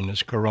take on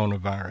this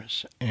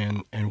coronavirus,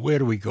 and where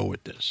do we go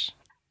with this?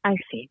 I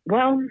see.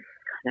 Well,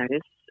 that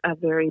is a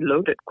very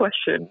loaded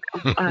question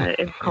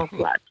and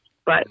complex.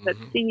 But let's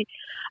Hmm. see.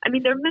 I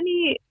mean, there are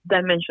many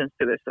dimensions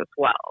to this as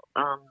well,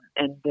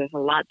 and there's a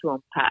lot to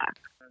unpack.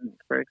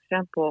 For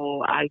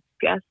example, I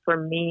guess for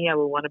me, I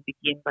would want to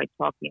begin by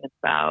talking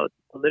about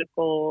the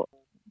political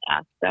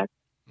aspect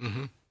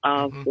Hmm.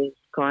 of Hmm. this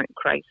current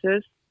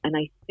crisis. And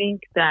I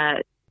think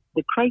that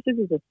the crisis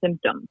is a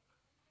symptom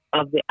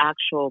of the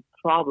actual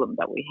problem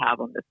that we have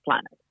on this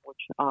planet,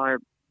 which are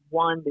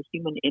one, the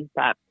human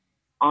impact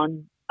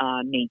on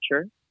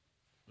nature,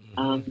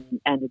 Hmm.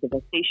 and the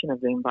devastation of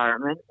the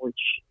environment,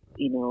 which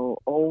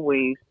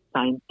always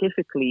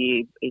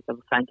scientifically is a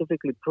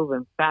scientifically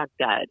proven fact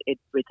that it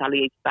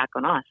retaliates back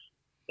on us.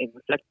 It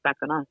reflects back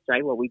on us,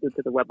 right? What we do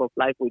to the web of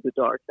life, we do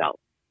to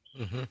ourselves,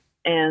 Hmm.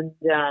 and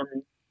um,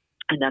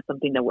 and that's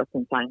something that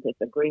Western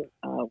scientists agree,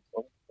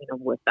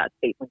 with that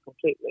statement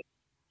completely.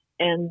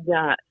 And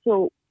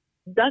so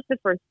that's the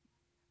first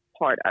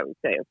part, I would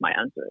say, of my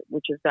answer,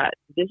 which is that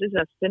this is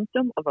a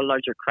symptom of a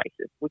larger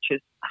crisis, which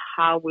is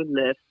how we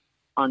live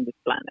on this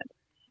planet.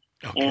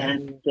 Okay.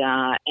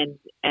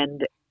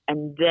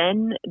 And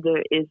then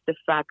there is the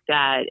fact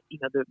that we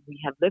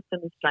have lived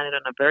on this planet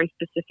on a very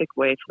specific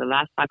way for the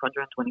last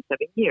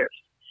 527 years.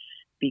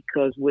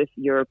 Because with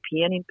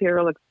European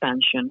imperial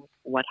expansion,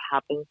 what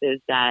happens is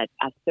that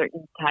a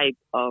certain type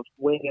of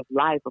way of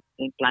life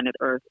in planet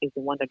Earth is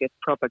the one that gets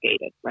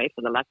propagated, right,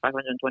 for the last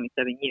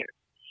 527 years.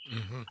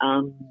 Hmm.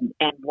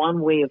 And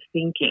one way of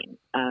thinking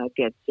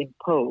gets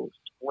imposed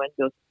when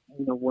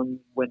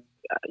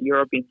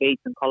Europe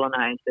invades and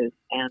colonizes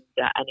and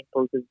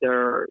imposes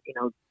their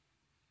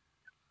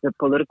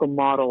political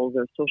models,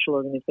 their social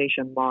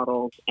organization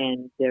models,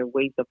 and their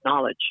ways of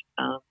knowledge.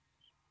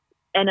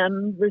 And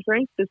I'm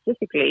referring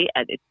specifically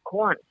at its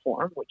current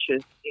form, which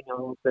is,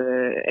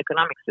 the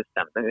economic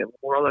system, the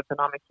world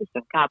economic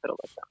system,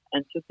 capitalism.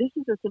 And so this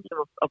is a symptom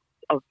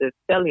of the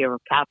failure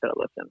of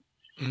capitalism,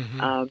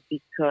 Hmm.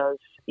 because,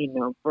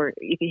 for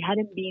if it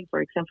hadn't been, for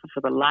example,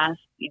 for the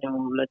last,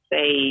 let's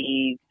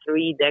say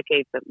 3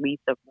 decades at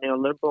least of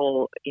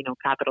neoliberal,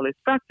 capitalist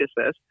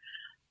practices,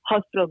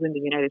 hospitals in the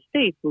United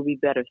States will be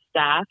better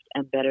staffed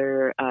and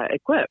better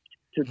equipped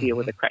to deal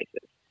with Hmm. the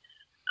crisis.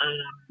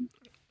 Um,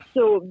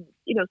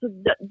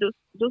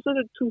 those are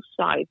the two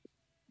sides.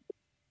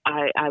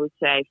 I would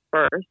say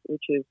first,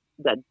 which is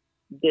that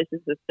this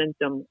is a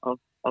symptom of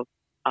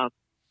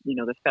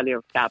the failure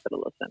of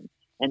capitalism,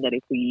 and that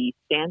if we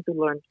stand to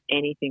learn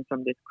anything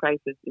from this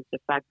crisis, is the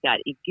fact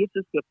that it gives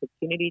us the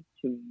opportunity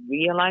to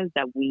realize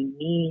that we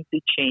need to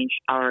change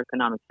our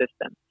economic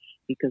system,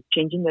 because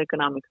changing the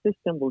economic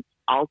system will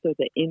alter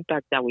the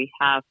impact that we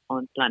have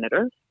on planet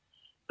Earth,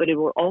 but it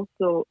will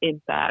also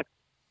impact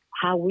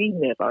how we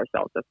live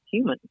ourselves as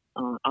humans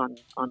and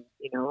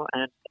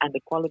the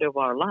quality of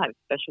our lives,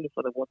 especially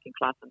for the working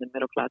class and the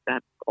middle class that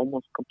have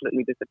almost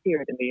completely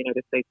disappeared in the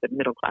United States. The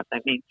middle class, I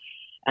mean,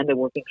 and the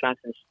working class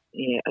is,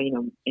 in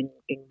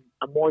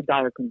a more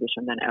dire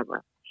condition than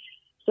ever.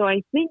 So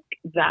I think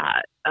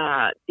that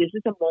this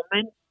is a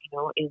moment,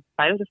 in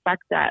spite of the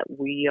fact that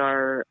we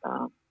are,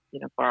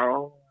 for our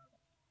own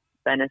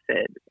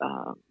benefit,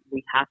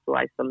 we have to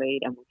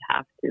isolate and we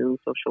have to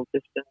social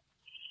distance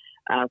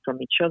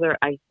from each other.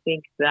 I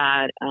think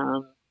that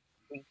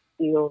we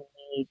still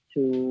need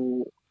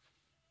to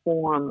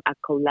form a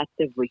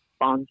collective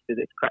response to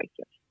this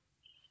crisis.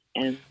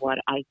 And what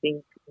I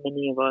think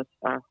many of us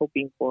are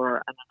hoping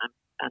for,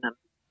 and I'm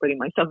putting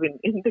myself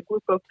in the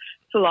group of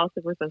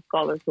philosophers and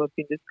scholars who have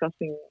been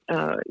discussing,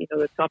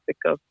 the topic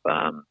of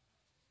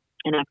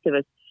and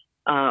activists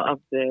of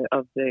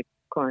the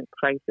current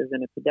crisis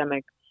and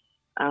epidemic.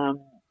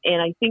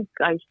 And I think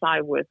I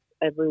side with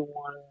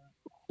everyone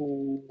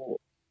who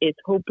is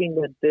hoping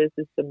that this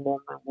is the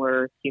moment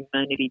where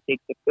humanity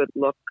takes a good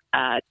look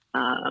at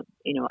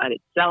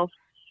itself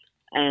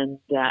and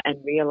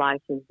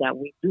realizes that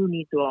we do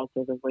need to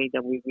alter the way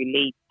that we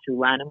relate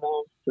to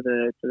animals, to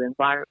the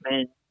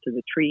environment, to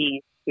the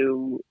trees,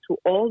 to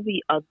all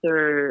the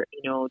other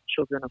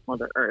children of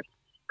Mother Earth,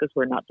 because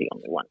we're not the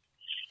only ones.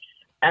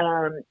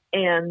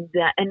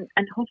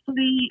 And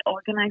hopefully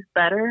organize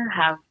better,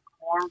 have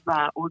more of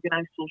an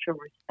organized social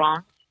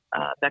response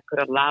that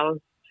could allow us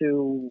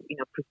to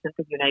present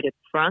a united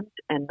front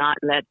and not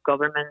let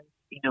governments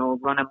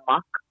run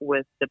amok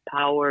with the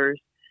powers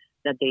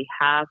that they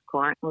have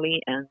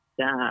currently and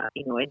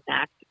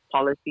enact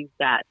policies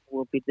that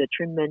will be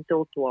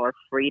detrimental to our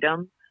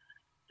freedom,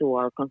 to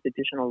our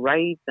constitutional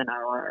rights and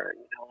our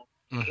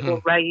Hmm.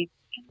 civil rights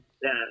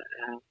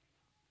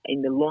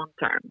in the long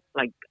term.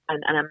 Like,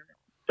 and I'm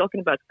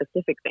talking about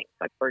specific things.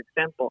 Like, for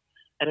example,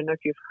 I don't know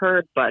if you've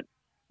heard, but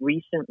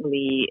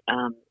recently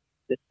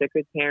the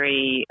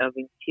Secretary of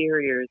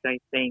Interiors, I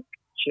think,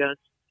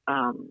 just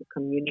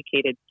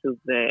communicated to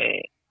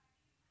the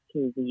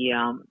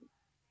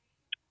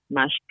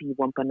Mashpi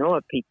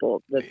Wampanoag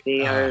people that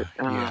they are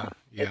Yeah,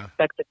 yeah.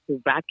 expected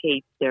to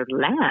vacate their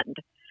land.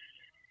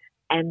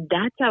 And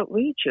that's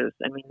outrageous.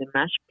 I mean, the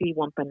Mashpi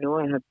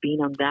Wampanoag have been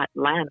on that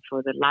land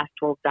for the last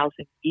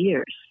 12,000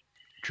 years.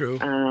 True.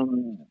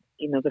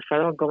 The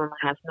federal government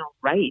has no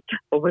right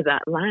over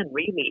that land,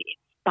 really, in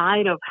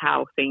spite of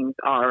how things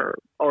are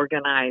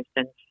organized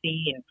and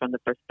seen from the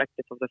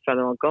perspective of the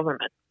federal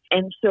government.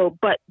 And so,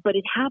 but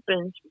it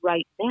happens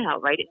right now,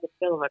 right in the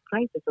middle of a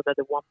crisis, so that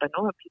the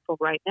Wampanoag people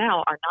right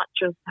now are not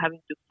just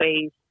having to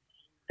face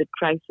the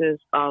crisis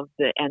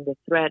and the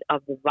threat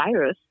of the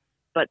virus,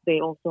 but they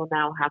also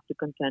now have to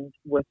contend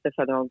with the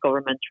federal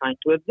government trying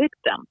to evict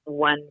them.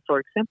 When, for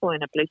example,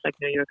 in a place like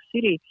New York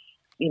City,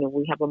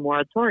 we have a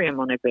moratorium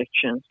on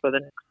evictions for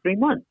the next 3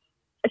 months.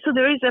 So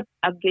there is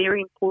a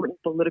very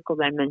important political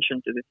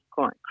dimension to this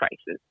current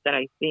crisis that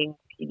I think,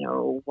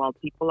 while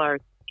people are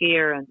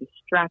scared and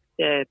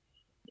distracted,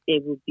 they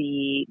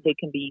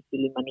can be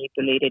easily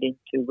manipulated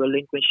into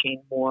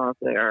relinquishing more of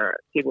their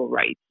civil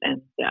rights,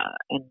 and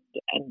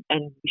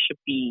we should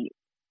be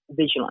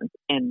vigilant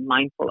and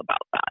mindful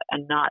about that,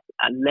 and not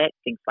let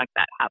things like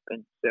that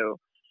happen. So,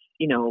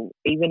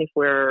 even if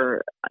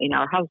we're in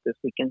our houses,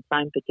 we can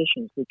sign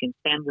petitions, we can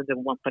stand with the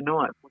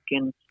Wampanoag, we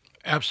can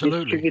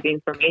Absolutely. distribute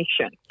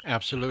information,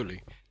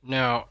 Absolutely.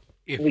 Now,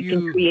 if we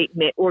can you, create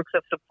networks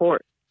of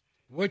support.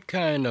 what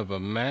kind of a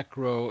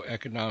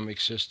macroeconomic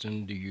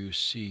system do you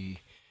see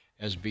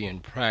as being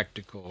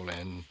practical,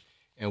 and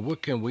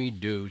what can we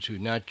do to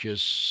not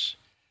just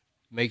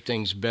make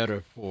things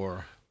better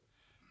for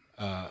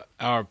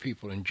our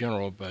people in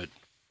general, but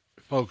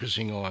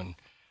focusing on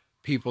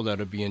people that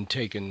are being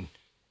taken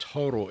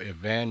total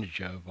advantage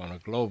of on a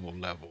global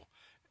level,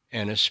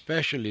 and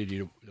especially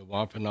the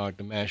Wampanoag,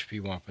 the Mashpee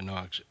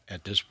Wampanoags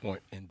at this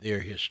point in their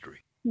history?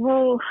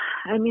 Well,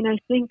 I mean, I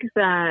think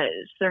that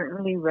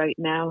certainly right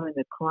now in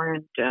the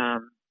current,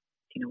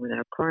 with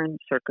our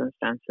current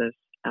circumstances,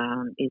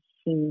 it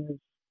seems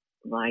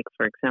like,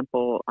 for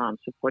example,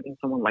 supporting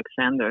someone like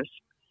Sanders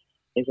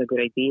is a good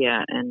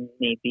idea, and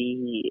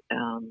maybe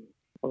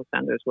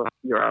Sanders will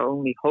be your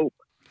only hope.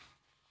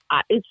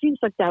 It seems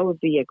like that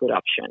would be a good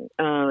option.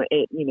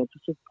 To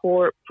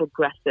support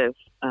progressive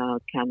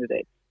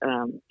candidates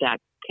that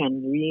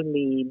can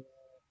really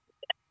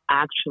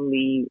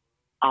actually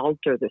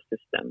alter the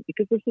system,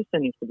 because the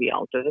system needs to be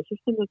altered. The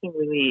system doesn't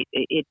really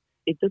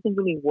it doesn't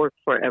really work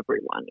for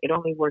everyone. It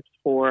only works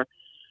for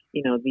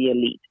the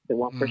elite, the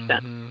 1%.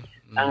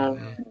 Mm-hmm. Um,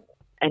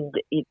 Mm-hmm.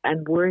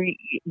 and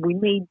we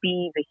may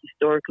be the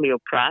historically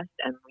oppressed,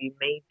 and we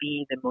may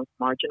be the most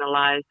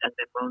marginalized and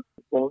the most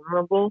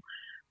vulnerable,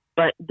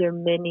 but there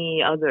are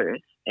many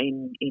others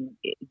in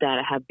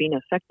that have been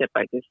affected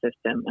by this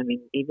system. I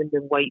mean, even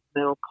the white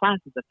middle class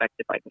is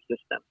affected by the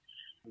system.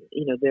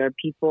 There are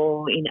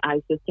people in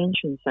ICE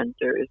detention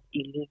centers,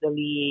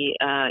 illegally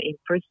in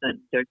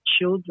prison. There are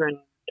children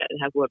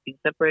who have been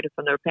separated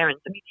from their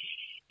parents. I mean,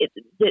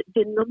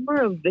 the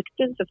number of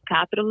victims of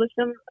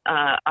capitalism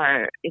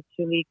it's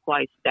really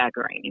quite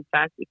staggering. In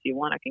fact, if you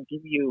want, I can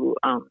give you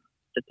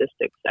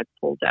statistics. I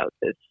pulled out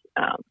this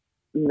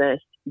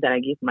list that I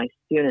give my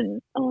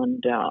students on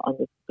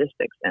the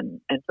statistics, and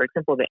for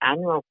example, the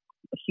annual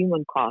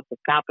human cost of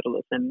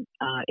capitalism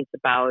is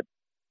about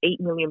 8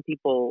 million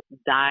people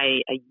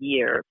die a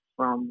year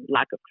from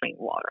lack of clean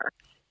water.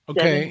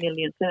 Okay.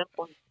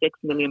 7.6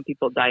 million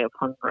people die of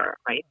hunger,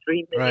 right?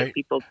 3 million Right.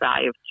 people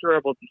die of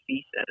curable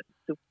diseases.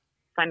 To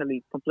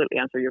finally completely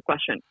answer your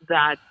question,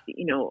 that,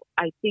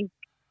 I think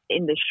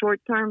in the short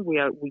term,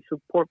 we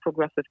support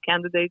progressive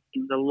candidates.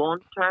 In the long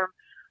term,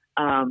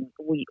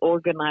 we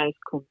organize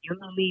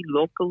communally,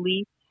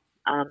 locally,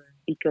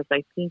 because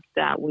I think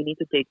that we need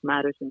to take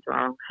matters into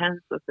our own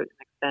hands to a certain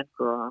extent,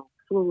 grow our own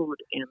food,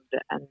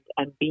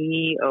 and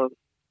be of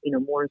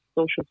more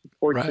social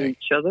support to Right.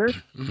 each other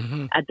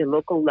Mm-hmm. at the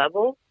local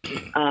level,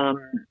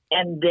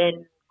 and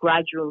then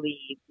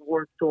gradually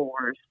work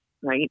towards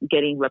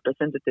getting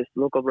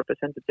local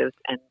representatives,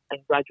 and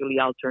gradually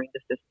altering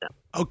the system.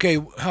 Okay.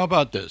 How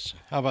about this?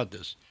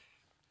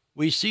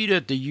 We see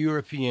that the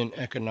European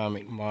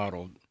economic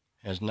model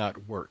has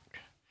not worked.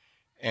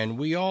 And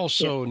we Yes.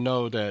 also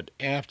know that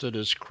after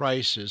this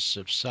crisis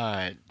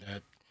subside,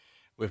 that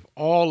with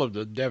all of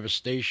the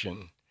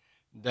devastation,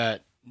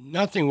 that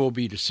nothing will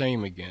be the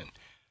same again.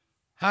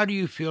 How do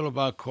you feel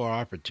about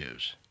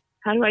cooperatives?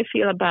 How do I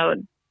feel about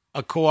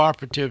A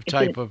cooperative it?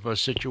 type of a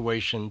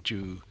situation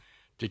to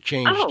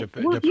change Oh,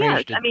 well,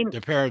 yes. I mean, the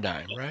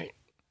paradigm, right?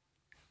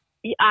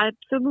 yeah,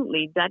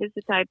 absolutely. That is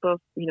the type of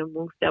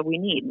moves that we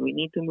need. We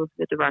need to move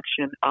the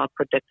direction of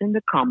protecting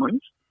the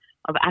commons,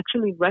 of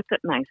actually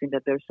recognizing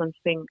that there's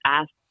something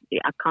as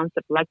a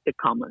concept like the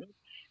commons,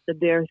 that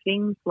there are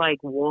things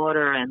like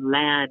water and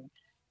land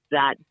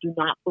that do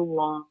not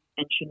belong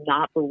and should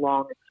not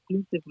belong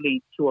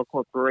exclusively to a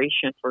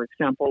corporation, for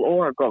example,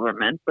 or a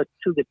government, but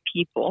to the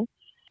people.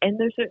 And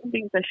there's certain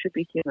things that should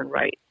be human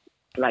rights,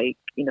 like,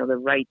 the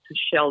right to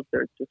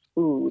shelter, to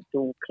food,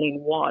 to clean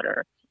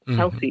water,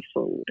 healthy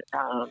food,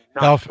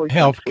 not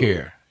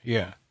healthcare,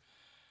 yeah.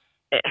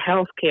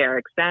 Healthcare,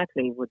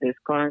 exactly. With this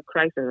current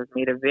crisis, has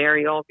made it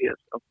very obvious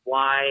of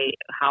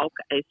how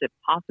is it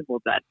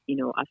possible that,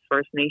 a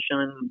first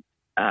nation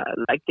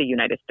like the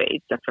United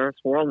States, a first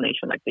world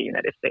nation like the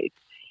United States,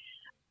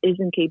 is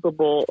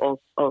incapable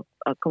of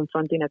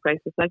confronting a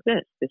crisis like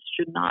this. This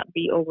should not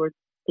be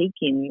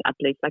overtaking a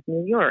place like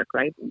New York,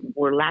 right?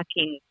 We're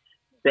lacking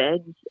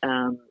beds,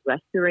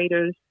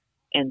 respirators,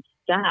 and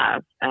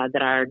staff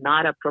that are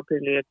not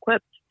appropriately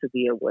equipped to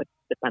deal with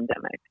the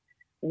pandemic.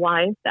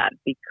 Why is that?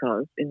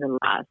 Because in the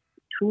last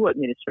 2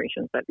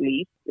 administrations, at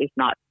least, if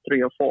not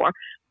 3 or 4,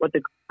 what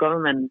the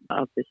government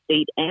of the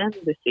state and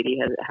the city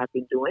have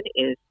been doing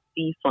is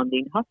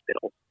defunding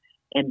hospitals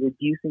and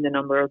reducing the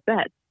number of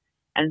beds.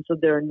 And so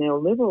their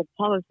neoliberal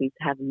policies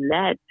have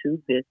led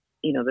to this,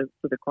 to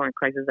the current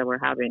crisis that we're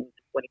having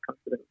when it comes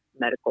to the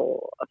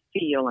medical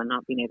field and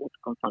not being able to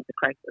confront the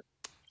crisis.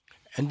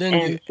 And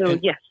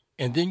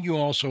then you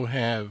also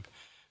have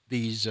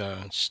these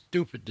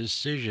stupid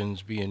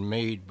decisions being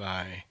made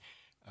by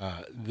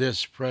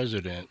this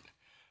president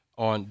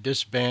on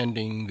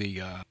disbanding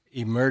the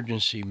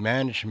emergency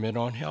management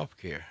on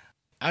healthcare.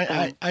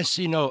 I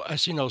see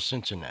no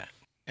sense in that.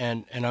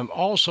 And I'm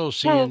also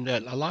seeing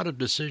that a lot of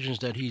decisions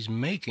that he's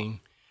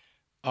making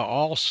are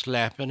all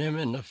slapping him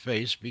in the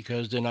face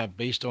because they're not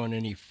based on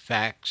any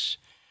facts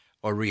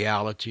or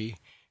reality.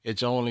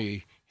 It's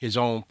only his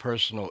own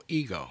personal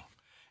ego.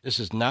 This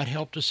has not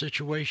helped the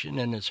situation,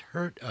 and it's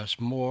hurt us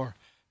more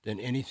than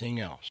anything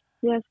else.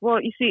 Yes,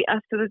 well, you see,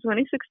 after the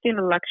 2016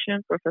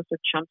 election, Professor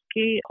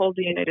Chomsky called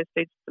the United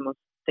States the most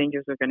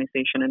dangerous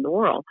organization in the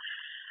world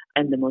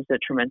and the most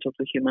detrimental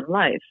to human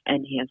life.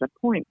 And he has a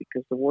point,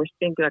 because the worst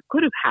thing that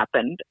could have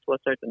happened to a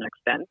certain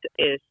extent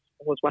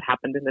was what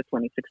happened in the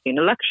 2016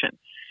 election.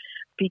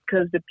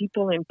 Because the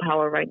people in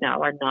power right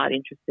now are not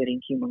interested in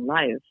human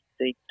life.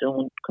 They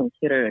don't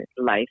consider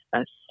life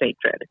as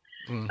sacred.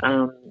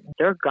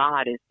 Their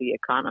God is the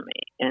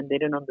economy, and they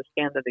don't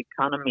understand that the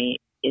economy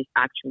is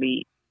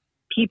actually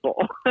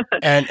people.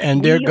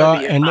 And their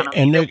God and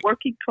the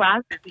working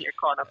class is the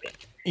economy.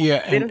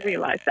 Yeah, they don't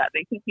realize that.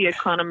 They think the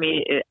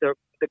economy is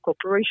the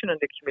corporation and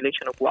the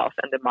accumulation of wealth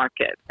and the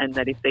market, and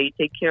that if they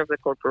take care of the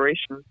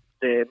corporation,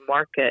 the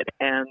market,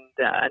 and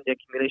the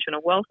accumulation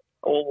of wealth,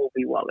 all will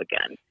be well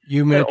again.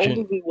 All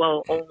will be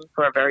well only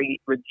for a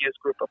very reduced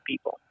group of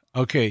people.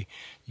 Okay,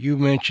 you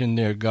mentioned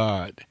their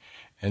God,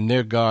 and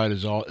their God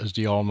is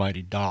the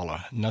almighty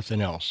dollar,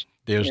 nothing else.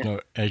 There's no,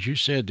 as you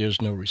said,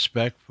 there's no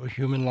respect for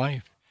human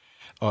life.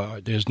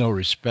 There's no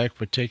respect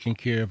for taking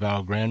care of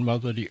our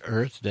grandmother, the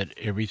earth, that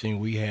everything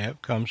we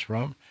have comes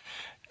from,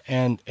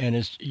 and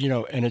it's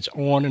and it's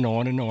on and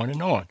on and on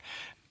and on.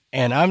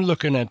 And I'm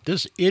looking at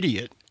this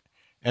idiot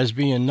as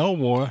being no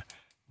more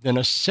than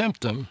a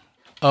symptom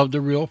of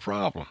the real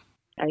problem.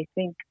 I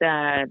think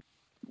that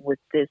with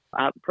this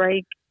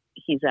outbreak,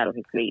 he's out of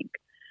his league.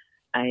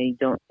 I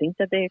don't think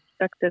that they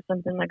expected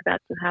something like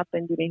that to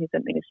happen during his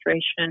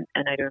administration,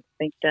 and I don't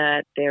think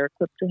that they're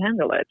equipped to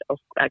handle it.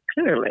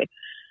 Clearly,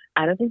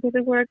 I don't think that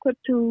they were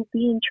equipped to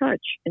be in charge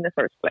in the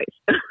first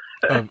place.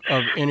 of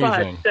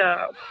anything.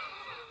 But,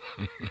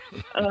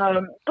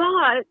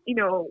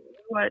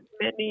 what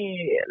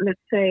many, let's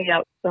say,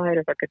 outside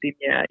of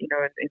academia, in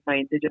my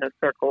indigenous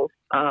circles,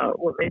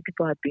 what many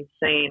people have been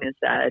saying is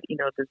that,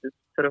 this is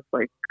sort of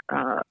like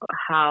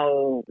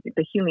how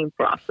the healing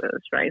process,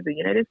 right? The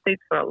United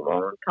States for a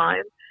long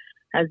time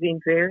has been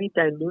very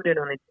diluted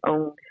on its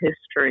own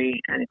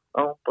history and its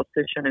own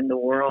position in the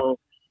world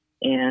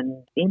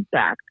and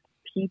impact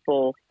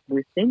people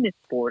within its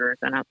borders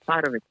and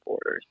outside of its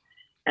borders.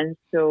 And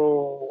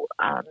so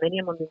many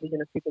among the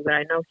indigenous people that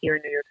I know here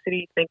in New York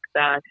City think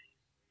that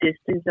this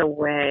is a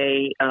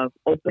way of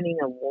opening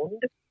a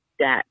wound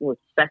that was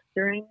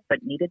festering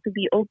but needed to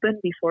be opened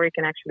before it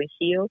can actually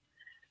heal.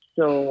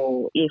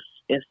 So if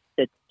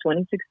the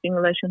 2016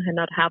 election had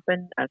not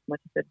happened, as much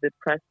as it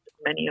depressed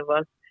many of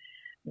us,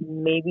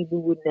 maybe we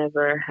would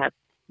never have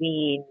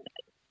seen,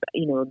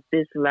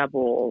 this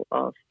level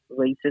of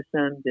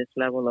racism, this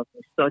level of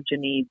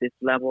misogyny, this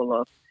level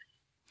of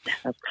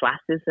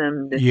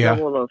classism, this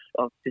level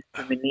of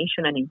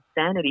discrimination and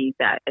insanity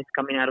that is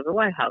coming out of the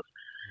White House.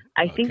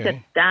 I think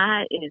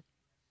that is,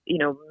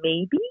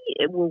 maybe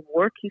it will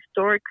work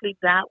historically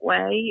that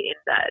way, in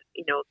that,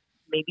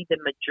 maybe the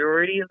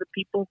majority of the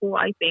people who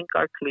I think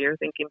are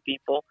clear-thinking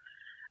people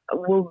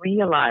will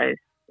realize,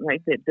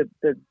 right,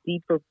 the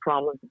deeper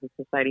problems that the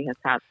society has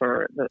had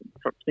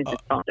since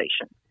its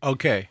foundation.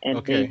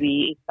 And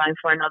maybe it's time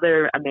for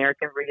another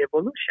American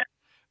re-evolution.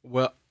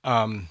 Well,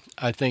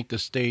 I think the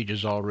stage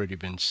has already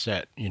been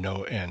set,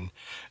 and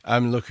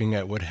I'm looking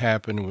at what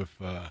happened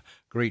with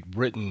Great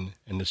Britain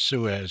and the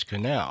Suez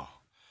Canal.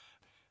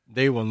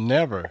 they will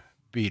never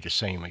be the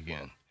same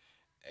again.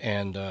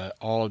 And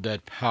all of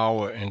that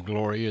power and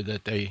glory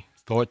that they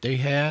thought they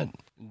had,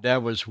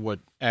 that was what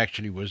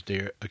actually was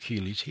their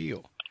Achilles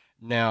heel.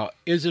 Now,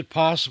 is it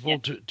possible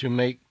to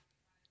make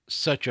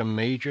such a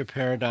major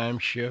paradigm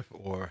shift,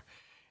 or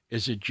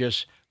is it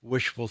just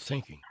wishful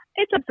thinking?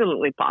 It's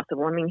absolutely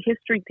possible. I mean,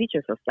 history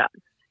teaches us that.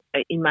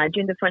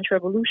 Imagine the French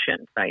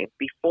Revolution, right?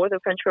 Before the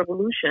French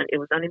Revolution, it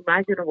was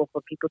unimaginable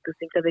for people to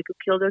think that they could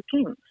kill their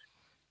kings,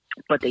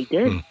 but they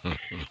did.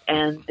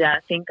 And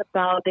think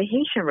about the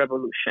Haitian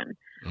Revolution.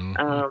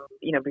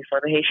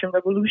 Before the Haitian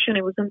Revolution,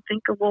 it was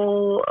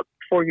unthinkable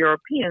for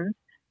Europeans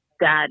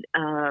that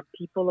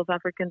people of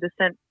African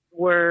descent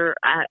were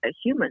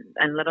human,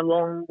 and let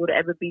alone would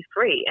ever be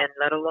free, and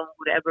let alone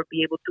would ever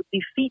be able to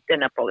defeat the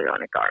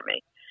Napoleonic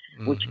army,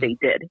 which they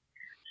did.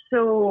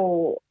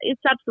 So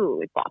it's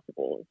absolutely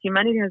possible.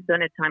 Humanity has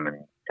done it time and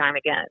time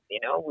again.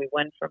 We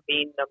went from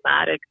being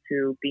nomadic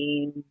to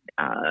being,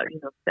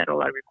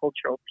 settled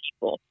agricultural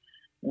people.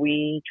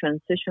 We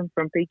transitioned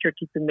from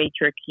patriarchy to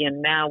matriarchy,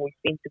 and now we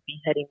seem to be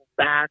heading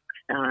back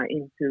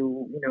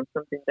into,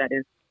 something that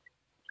is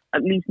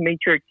at least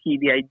matriarchy.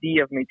 The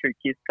idea of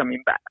matriarchy is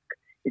coming back.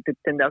 It took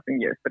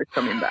 10,000 years, but it's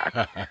coming back.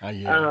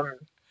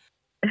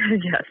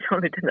 Yes,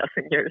 only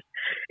 10,000 years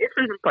in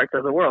certain parts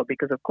of the world,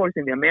 because of course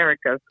in the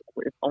Americas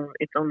it's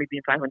only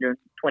been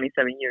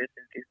 527 years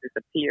since it's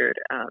disappeared,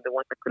 the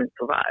ones that couldn't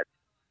survive.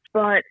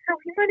 But so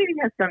humanity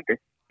has done this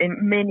in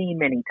many,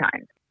 many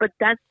times. But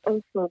that's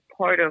also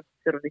part of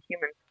sort of the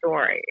human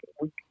story.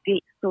 We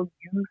get so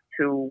used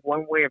to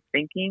one way of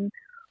thinking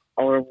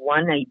or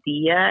one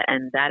idea,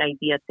 and that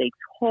idea takes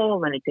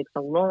hold, and it takes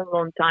a long,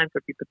 long time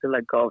for people to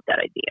let go of that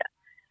idea.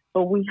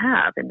 But we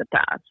have in the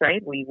past,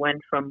 right? We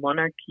went from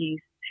monarchies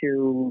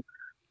to,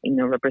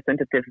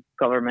 representative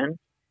governments.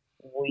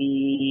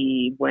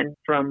 We went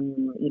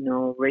from,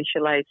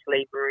 racialized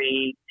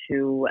slavery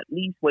to at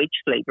least wage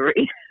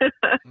slavery,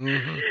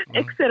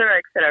 et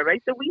cetera,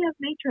 right? So we have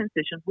made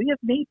transitions. We have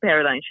made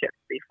paradigm shifts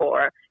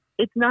before.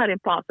 It's not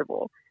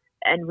impossible.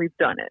 And we've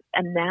done it.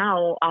 And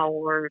now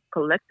our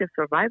collective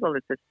survival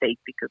is at stake,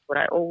 because what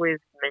I always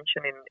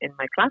mention in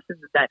my classes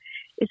is that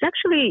it's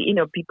actually,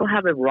 people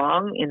have it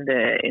wrong in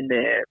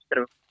the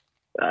sort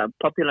of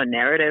popular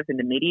narrative in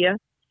the media.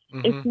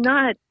 It's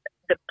not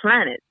the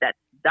planet that's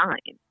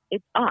dying.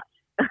 It's us.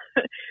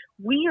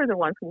 We are the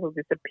ones who will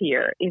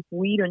disappear if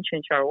we don't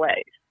change our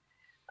ways.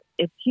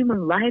 It's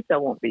human life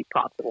that won't be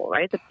possible,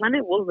 right? The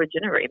planet will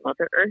regenerate.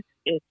 Mother Earth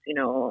is,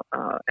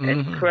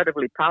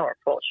 incredibly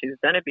powerful. She's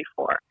done it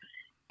before.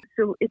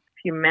 So it's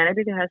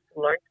humanity that has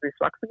to learn to be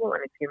flexible,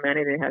 and it's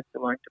humanity that has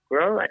to learn to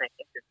grow. And I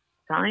think it's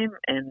time,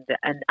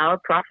 and our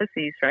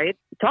prophecies, right,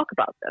 talk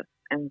about this.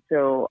 And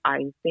so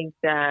I think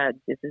that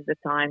this is the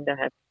time that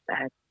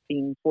has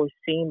been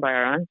foreseen by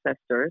our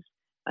ancestors,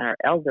 our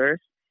elders,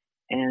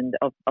 and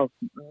of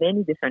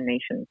many different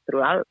nations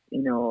throughout,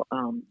 Abya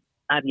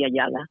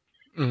Yala.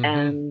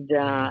 And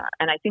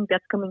I think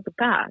that's coming to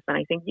pass. And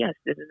I think, yes,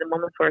 this is a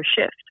moment for a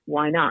shift.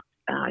 Why not?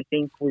 I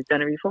think we've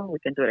done it before. We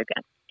can do it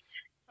again.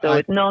 So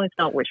it's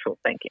not wishful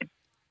thinking.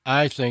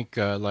 I think,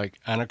 like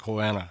Anna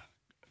Koana,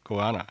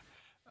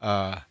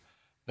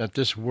 that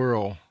this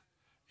world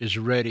is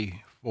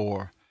ready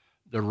for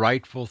the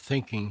rightful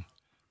thinking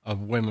of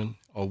women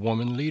or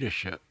woman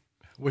leadership.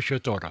 What's your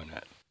thought on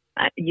that?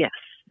 Yes,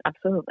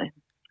 absolutely.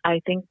 I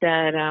think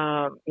that,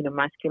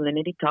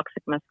 masculinity,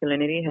 toxic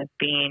masculinity has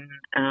been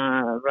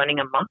running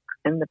amok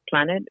in the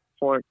planet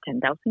for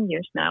 10,000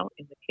 years now,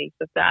 in the case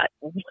of that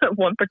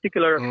one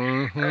particular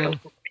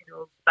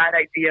bad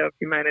idea of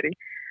humanity.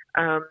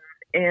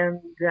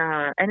 And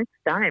it's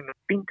time. It's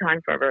been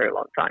time for a very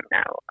long time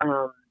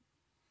now.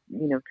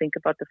 Think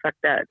about the fact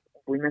that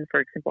women, for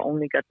example,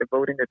 only got the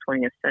vote in the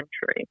 20th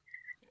century.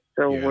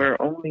 So we're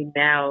only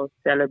now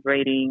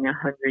celebrating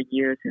 100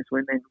 years since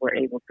women were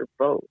able to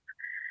vote.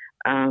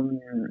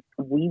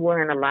 We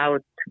weren't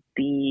allowed to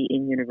be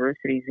in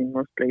universities in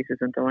most places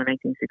until the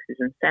 1960s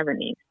and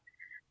 70s.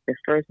 The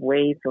first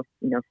waves of,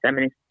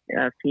 feminist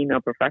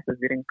female professors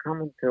didn't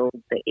come until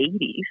the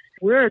 80s.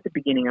 We're at the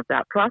beginning of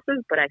that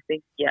process, but I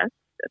think, yes,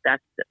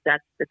 that's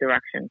the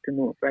direction to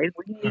move, right?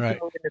 We need to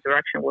move in the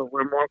direction where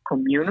we're more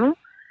communal,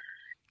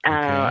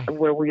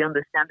 where we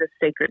understand the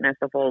sacredness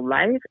of all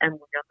life, and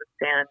we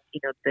understand,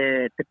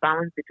 the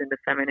balance between the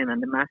feminine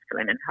and the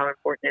masculine, and how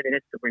important it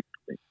is to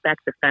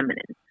respect the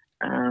feminine.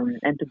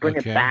 And to bring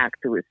it back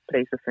to its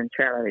place of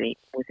centrality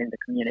within the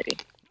community.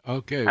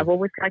 Okay. I've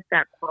always liked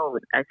that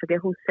quote. I forget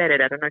who said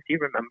it. I don't know if you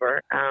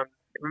remember.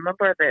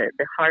 Remember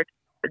the heart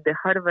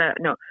of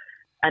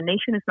a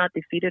nation is not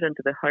defeated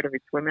until the heart of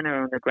its women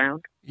are on the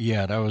ground.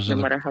 Yeah, that was no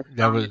matter how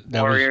strong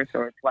warriors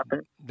or its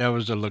weapons. That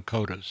was the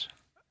Lakotas.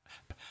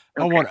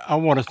 Okay. I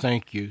want to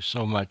thank you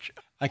so much.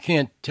 I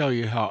can't tell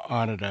you how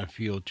honored I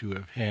feel to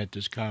have had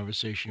this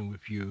conversation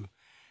with you,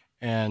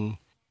 and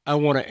I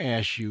want to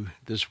ask you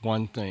this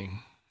one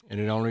thing,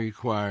 and it only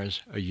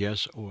requires a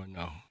yes or a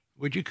no.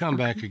 Would you come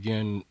back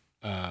again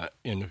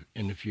in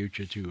the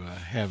future to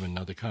have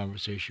another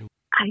conversation?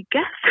 I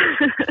guess.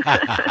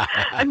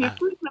 I mean,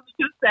 please let me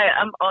just say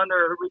I'm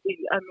honored. Really,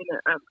 I mean,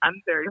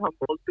 I'm very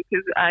humbled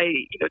because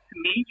to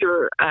me,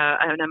 you're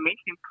an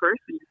amazing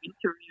person. You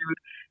interviewed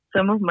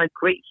some of my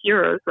great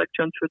heroes, like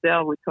John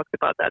Trudell. We talked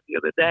about that the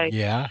other day.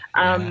 Yeah.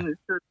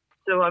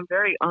 So I'm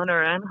very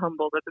honored and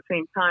humbled at the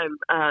same time.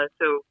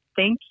 So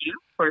thank you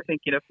for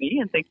thinking of me,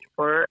 and thank you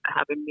for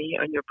having me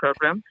on your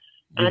program.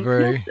 And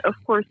yes, of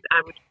course,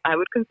 I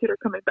would consider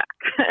coming back.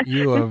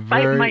 You are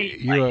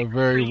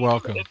very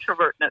welcome.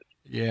 Introvertness.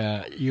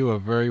 Yeah, you are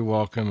very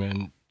welcome.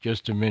 And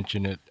just to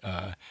mention it,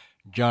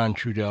 John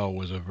Trudell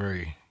was a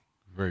very,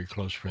 very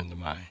close friend of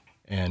mine.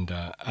 And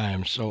I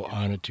am so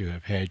honored to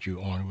have had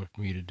you on with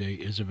me today,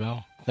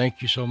 Isabel.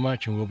 Thank you so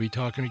much, and we'll be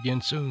talking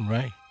again soon,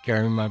 right?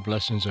 Carrying my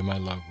blessings and my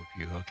love with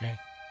you, okay?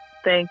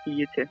 Thank you,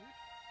 you too.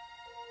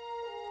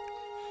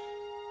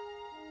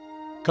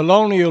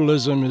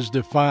 Colonialism is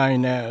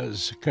defined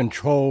as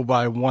control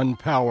by one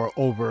power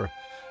over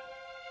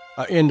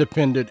an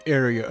independent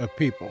area of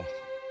people.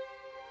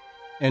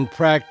 In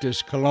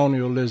practice,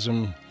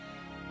 colonialism,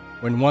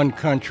 when one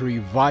country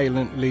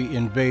violently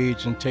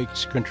invades and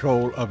takes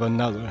control of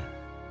another,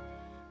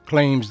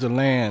 claims the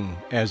land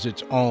as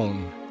its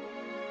own,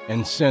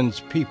 and sends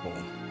people,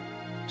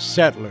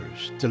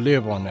 settlers, to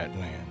live on that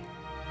land.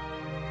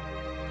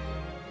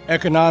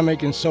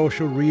 Economic and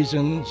social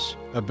reasons,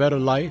 a better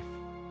life.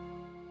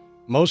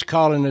 Most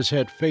colonists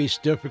had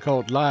faced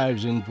difficult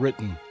lives in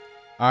Britain,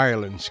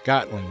 Ireland,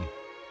 Scotland,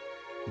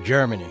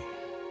 Germany.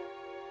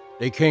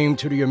 They came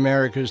to the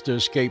Americas to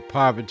escape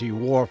poverty,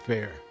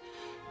 warfare,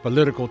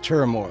 political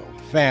turmoil,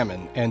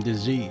 famine, and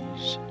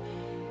disease.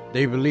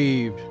 They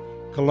believed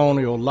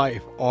colonial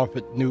life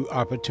offered new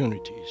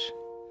opportunities.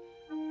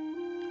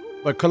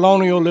 But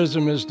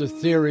colonialism is the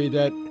theory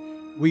that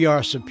we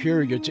are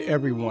superior to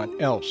everyone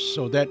else,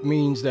 so that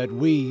means that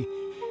we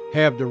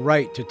have the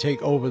right to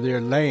take over their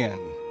land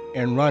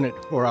and run it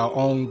for our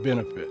own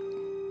benefit.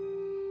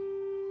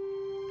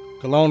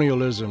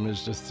 Colonialism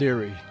is the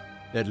theory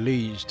that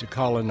leads to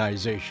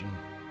colonization.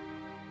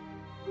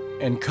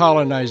 And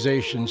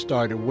colonization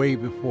started way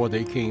before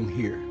they came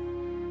here.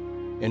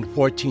 In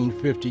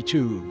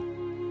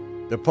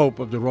 1452, the Pope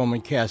of the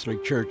Roman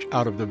Catholic Church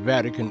out of the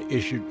Vatican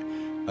issued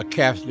a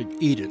Catholic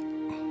edict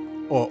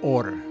or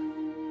order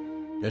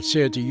that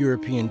said to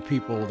European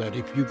people that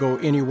if you go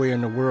anywhere in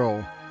the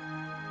world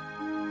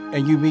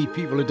and you meet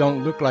people that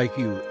don't look like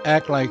you,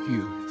 act like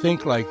you,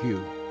 think like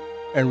you,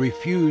 and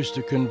refuse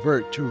to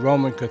convert to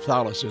Roman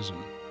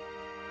Catholicism,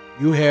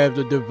 you have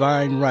the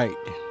divine right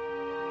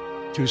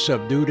to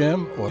subdue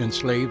them or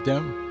enslave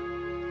them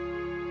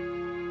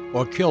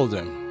or kill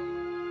them.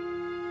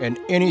 And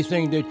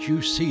anything that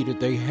you see that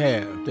they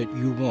have that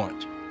you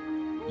want,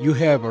 you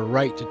have a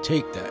right to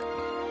take that,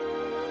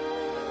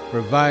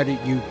 provided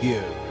you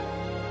give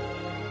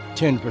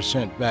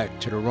 10% back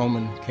to the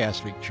Roman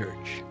Catholic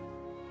Church.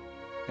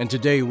 And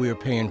today we are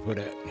paying for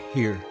that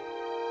here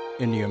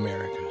in the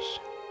Americas.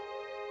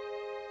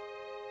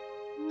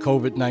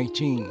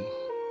 COVID-19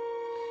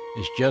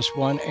 is just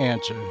one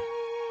answer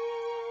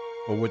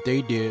for what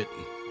they did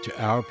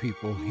to our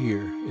people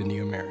here in the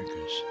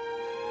Americas.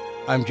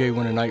 I'm J.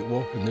 Winter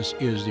Nightwolf, and this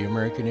is the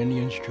American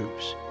Indians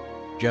Troops,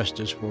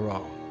 Justice for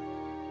All.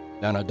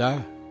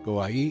 Danada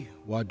Goai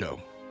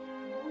Wado.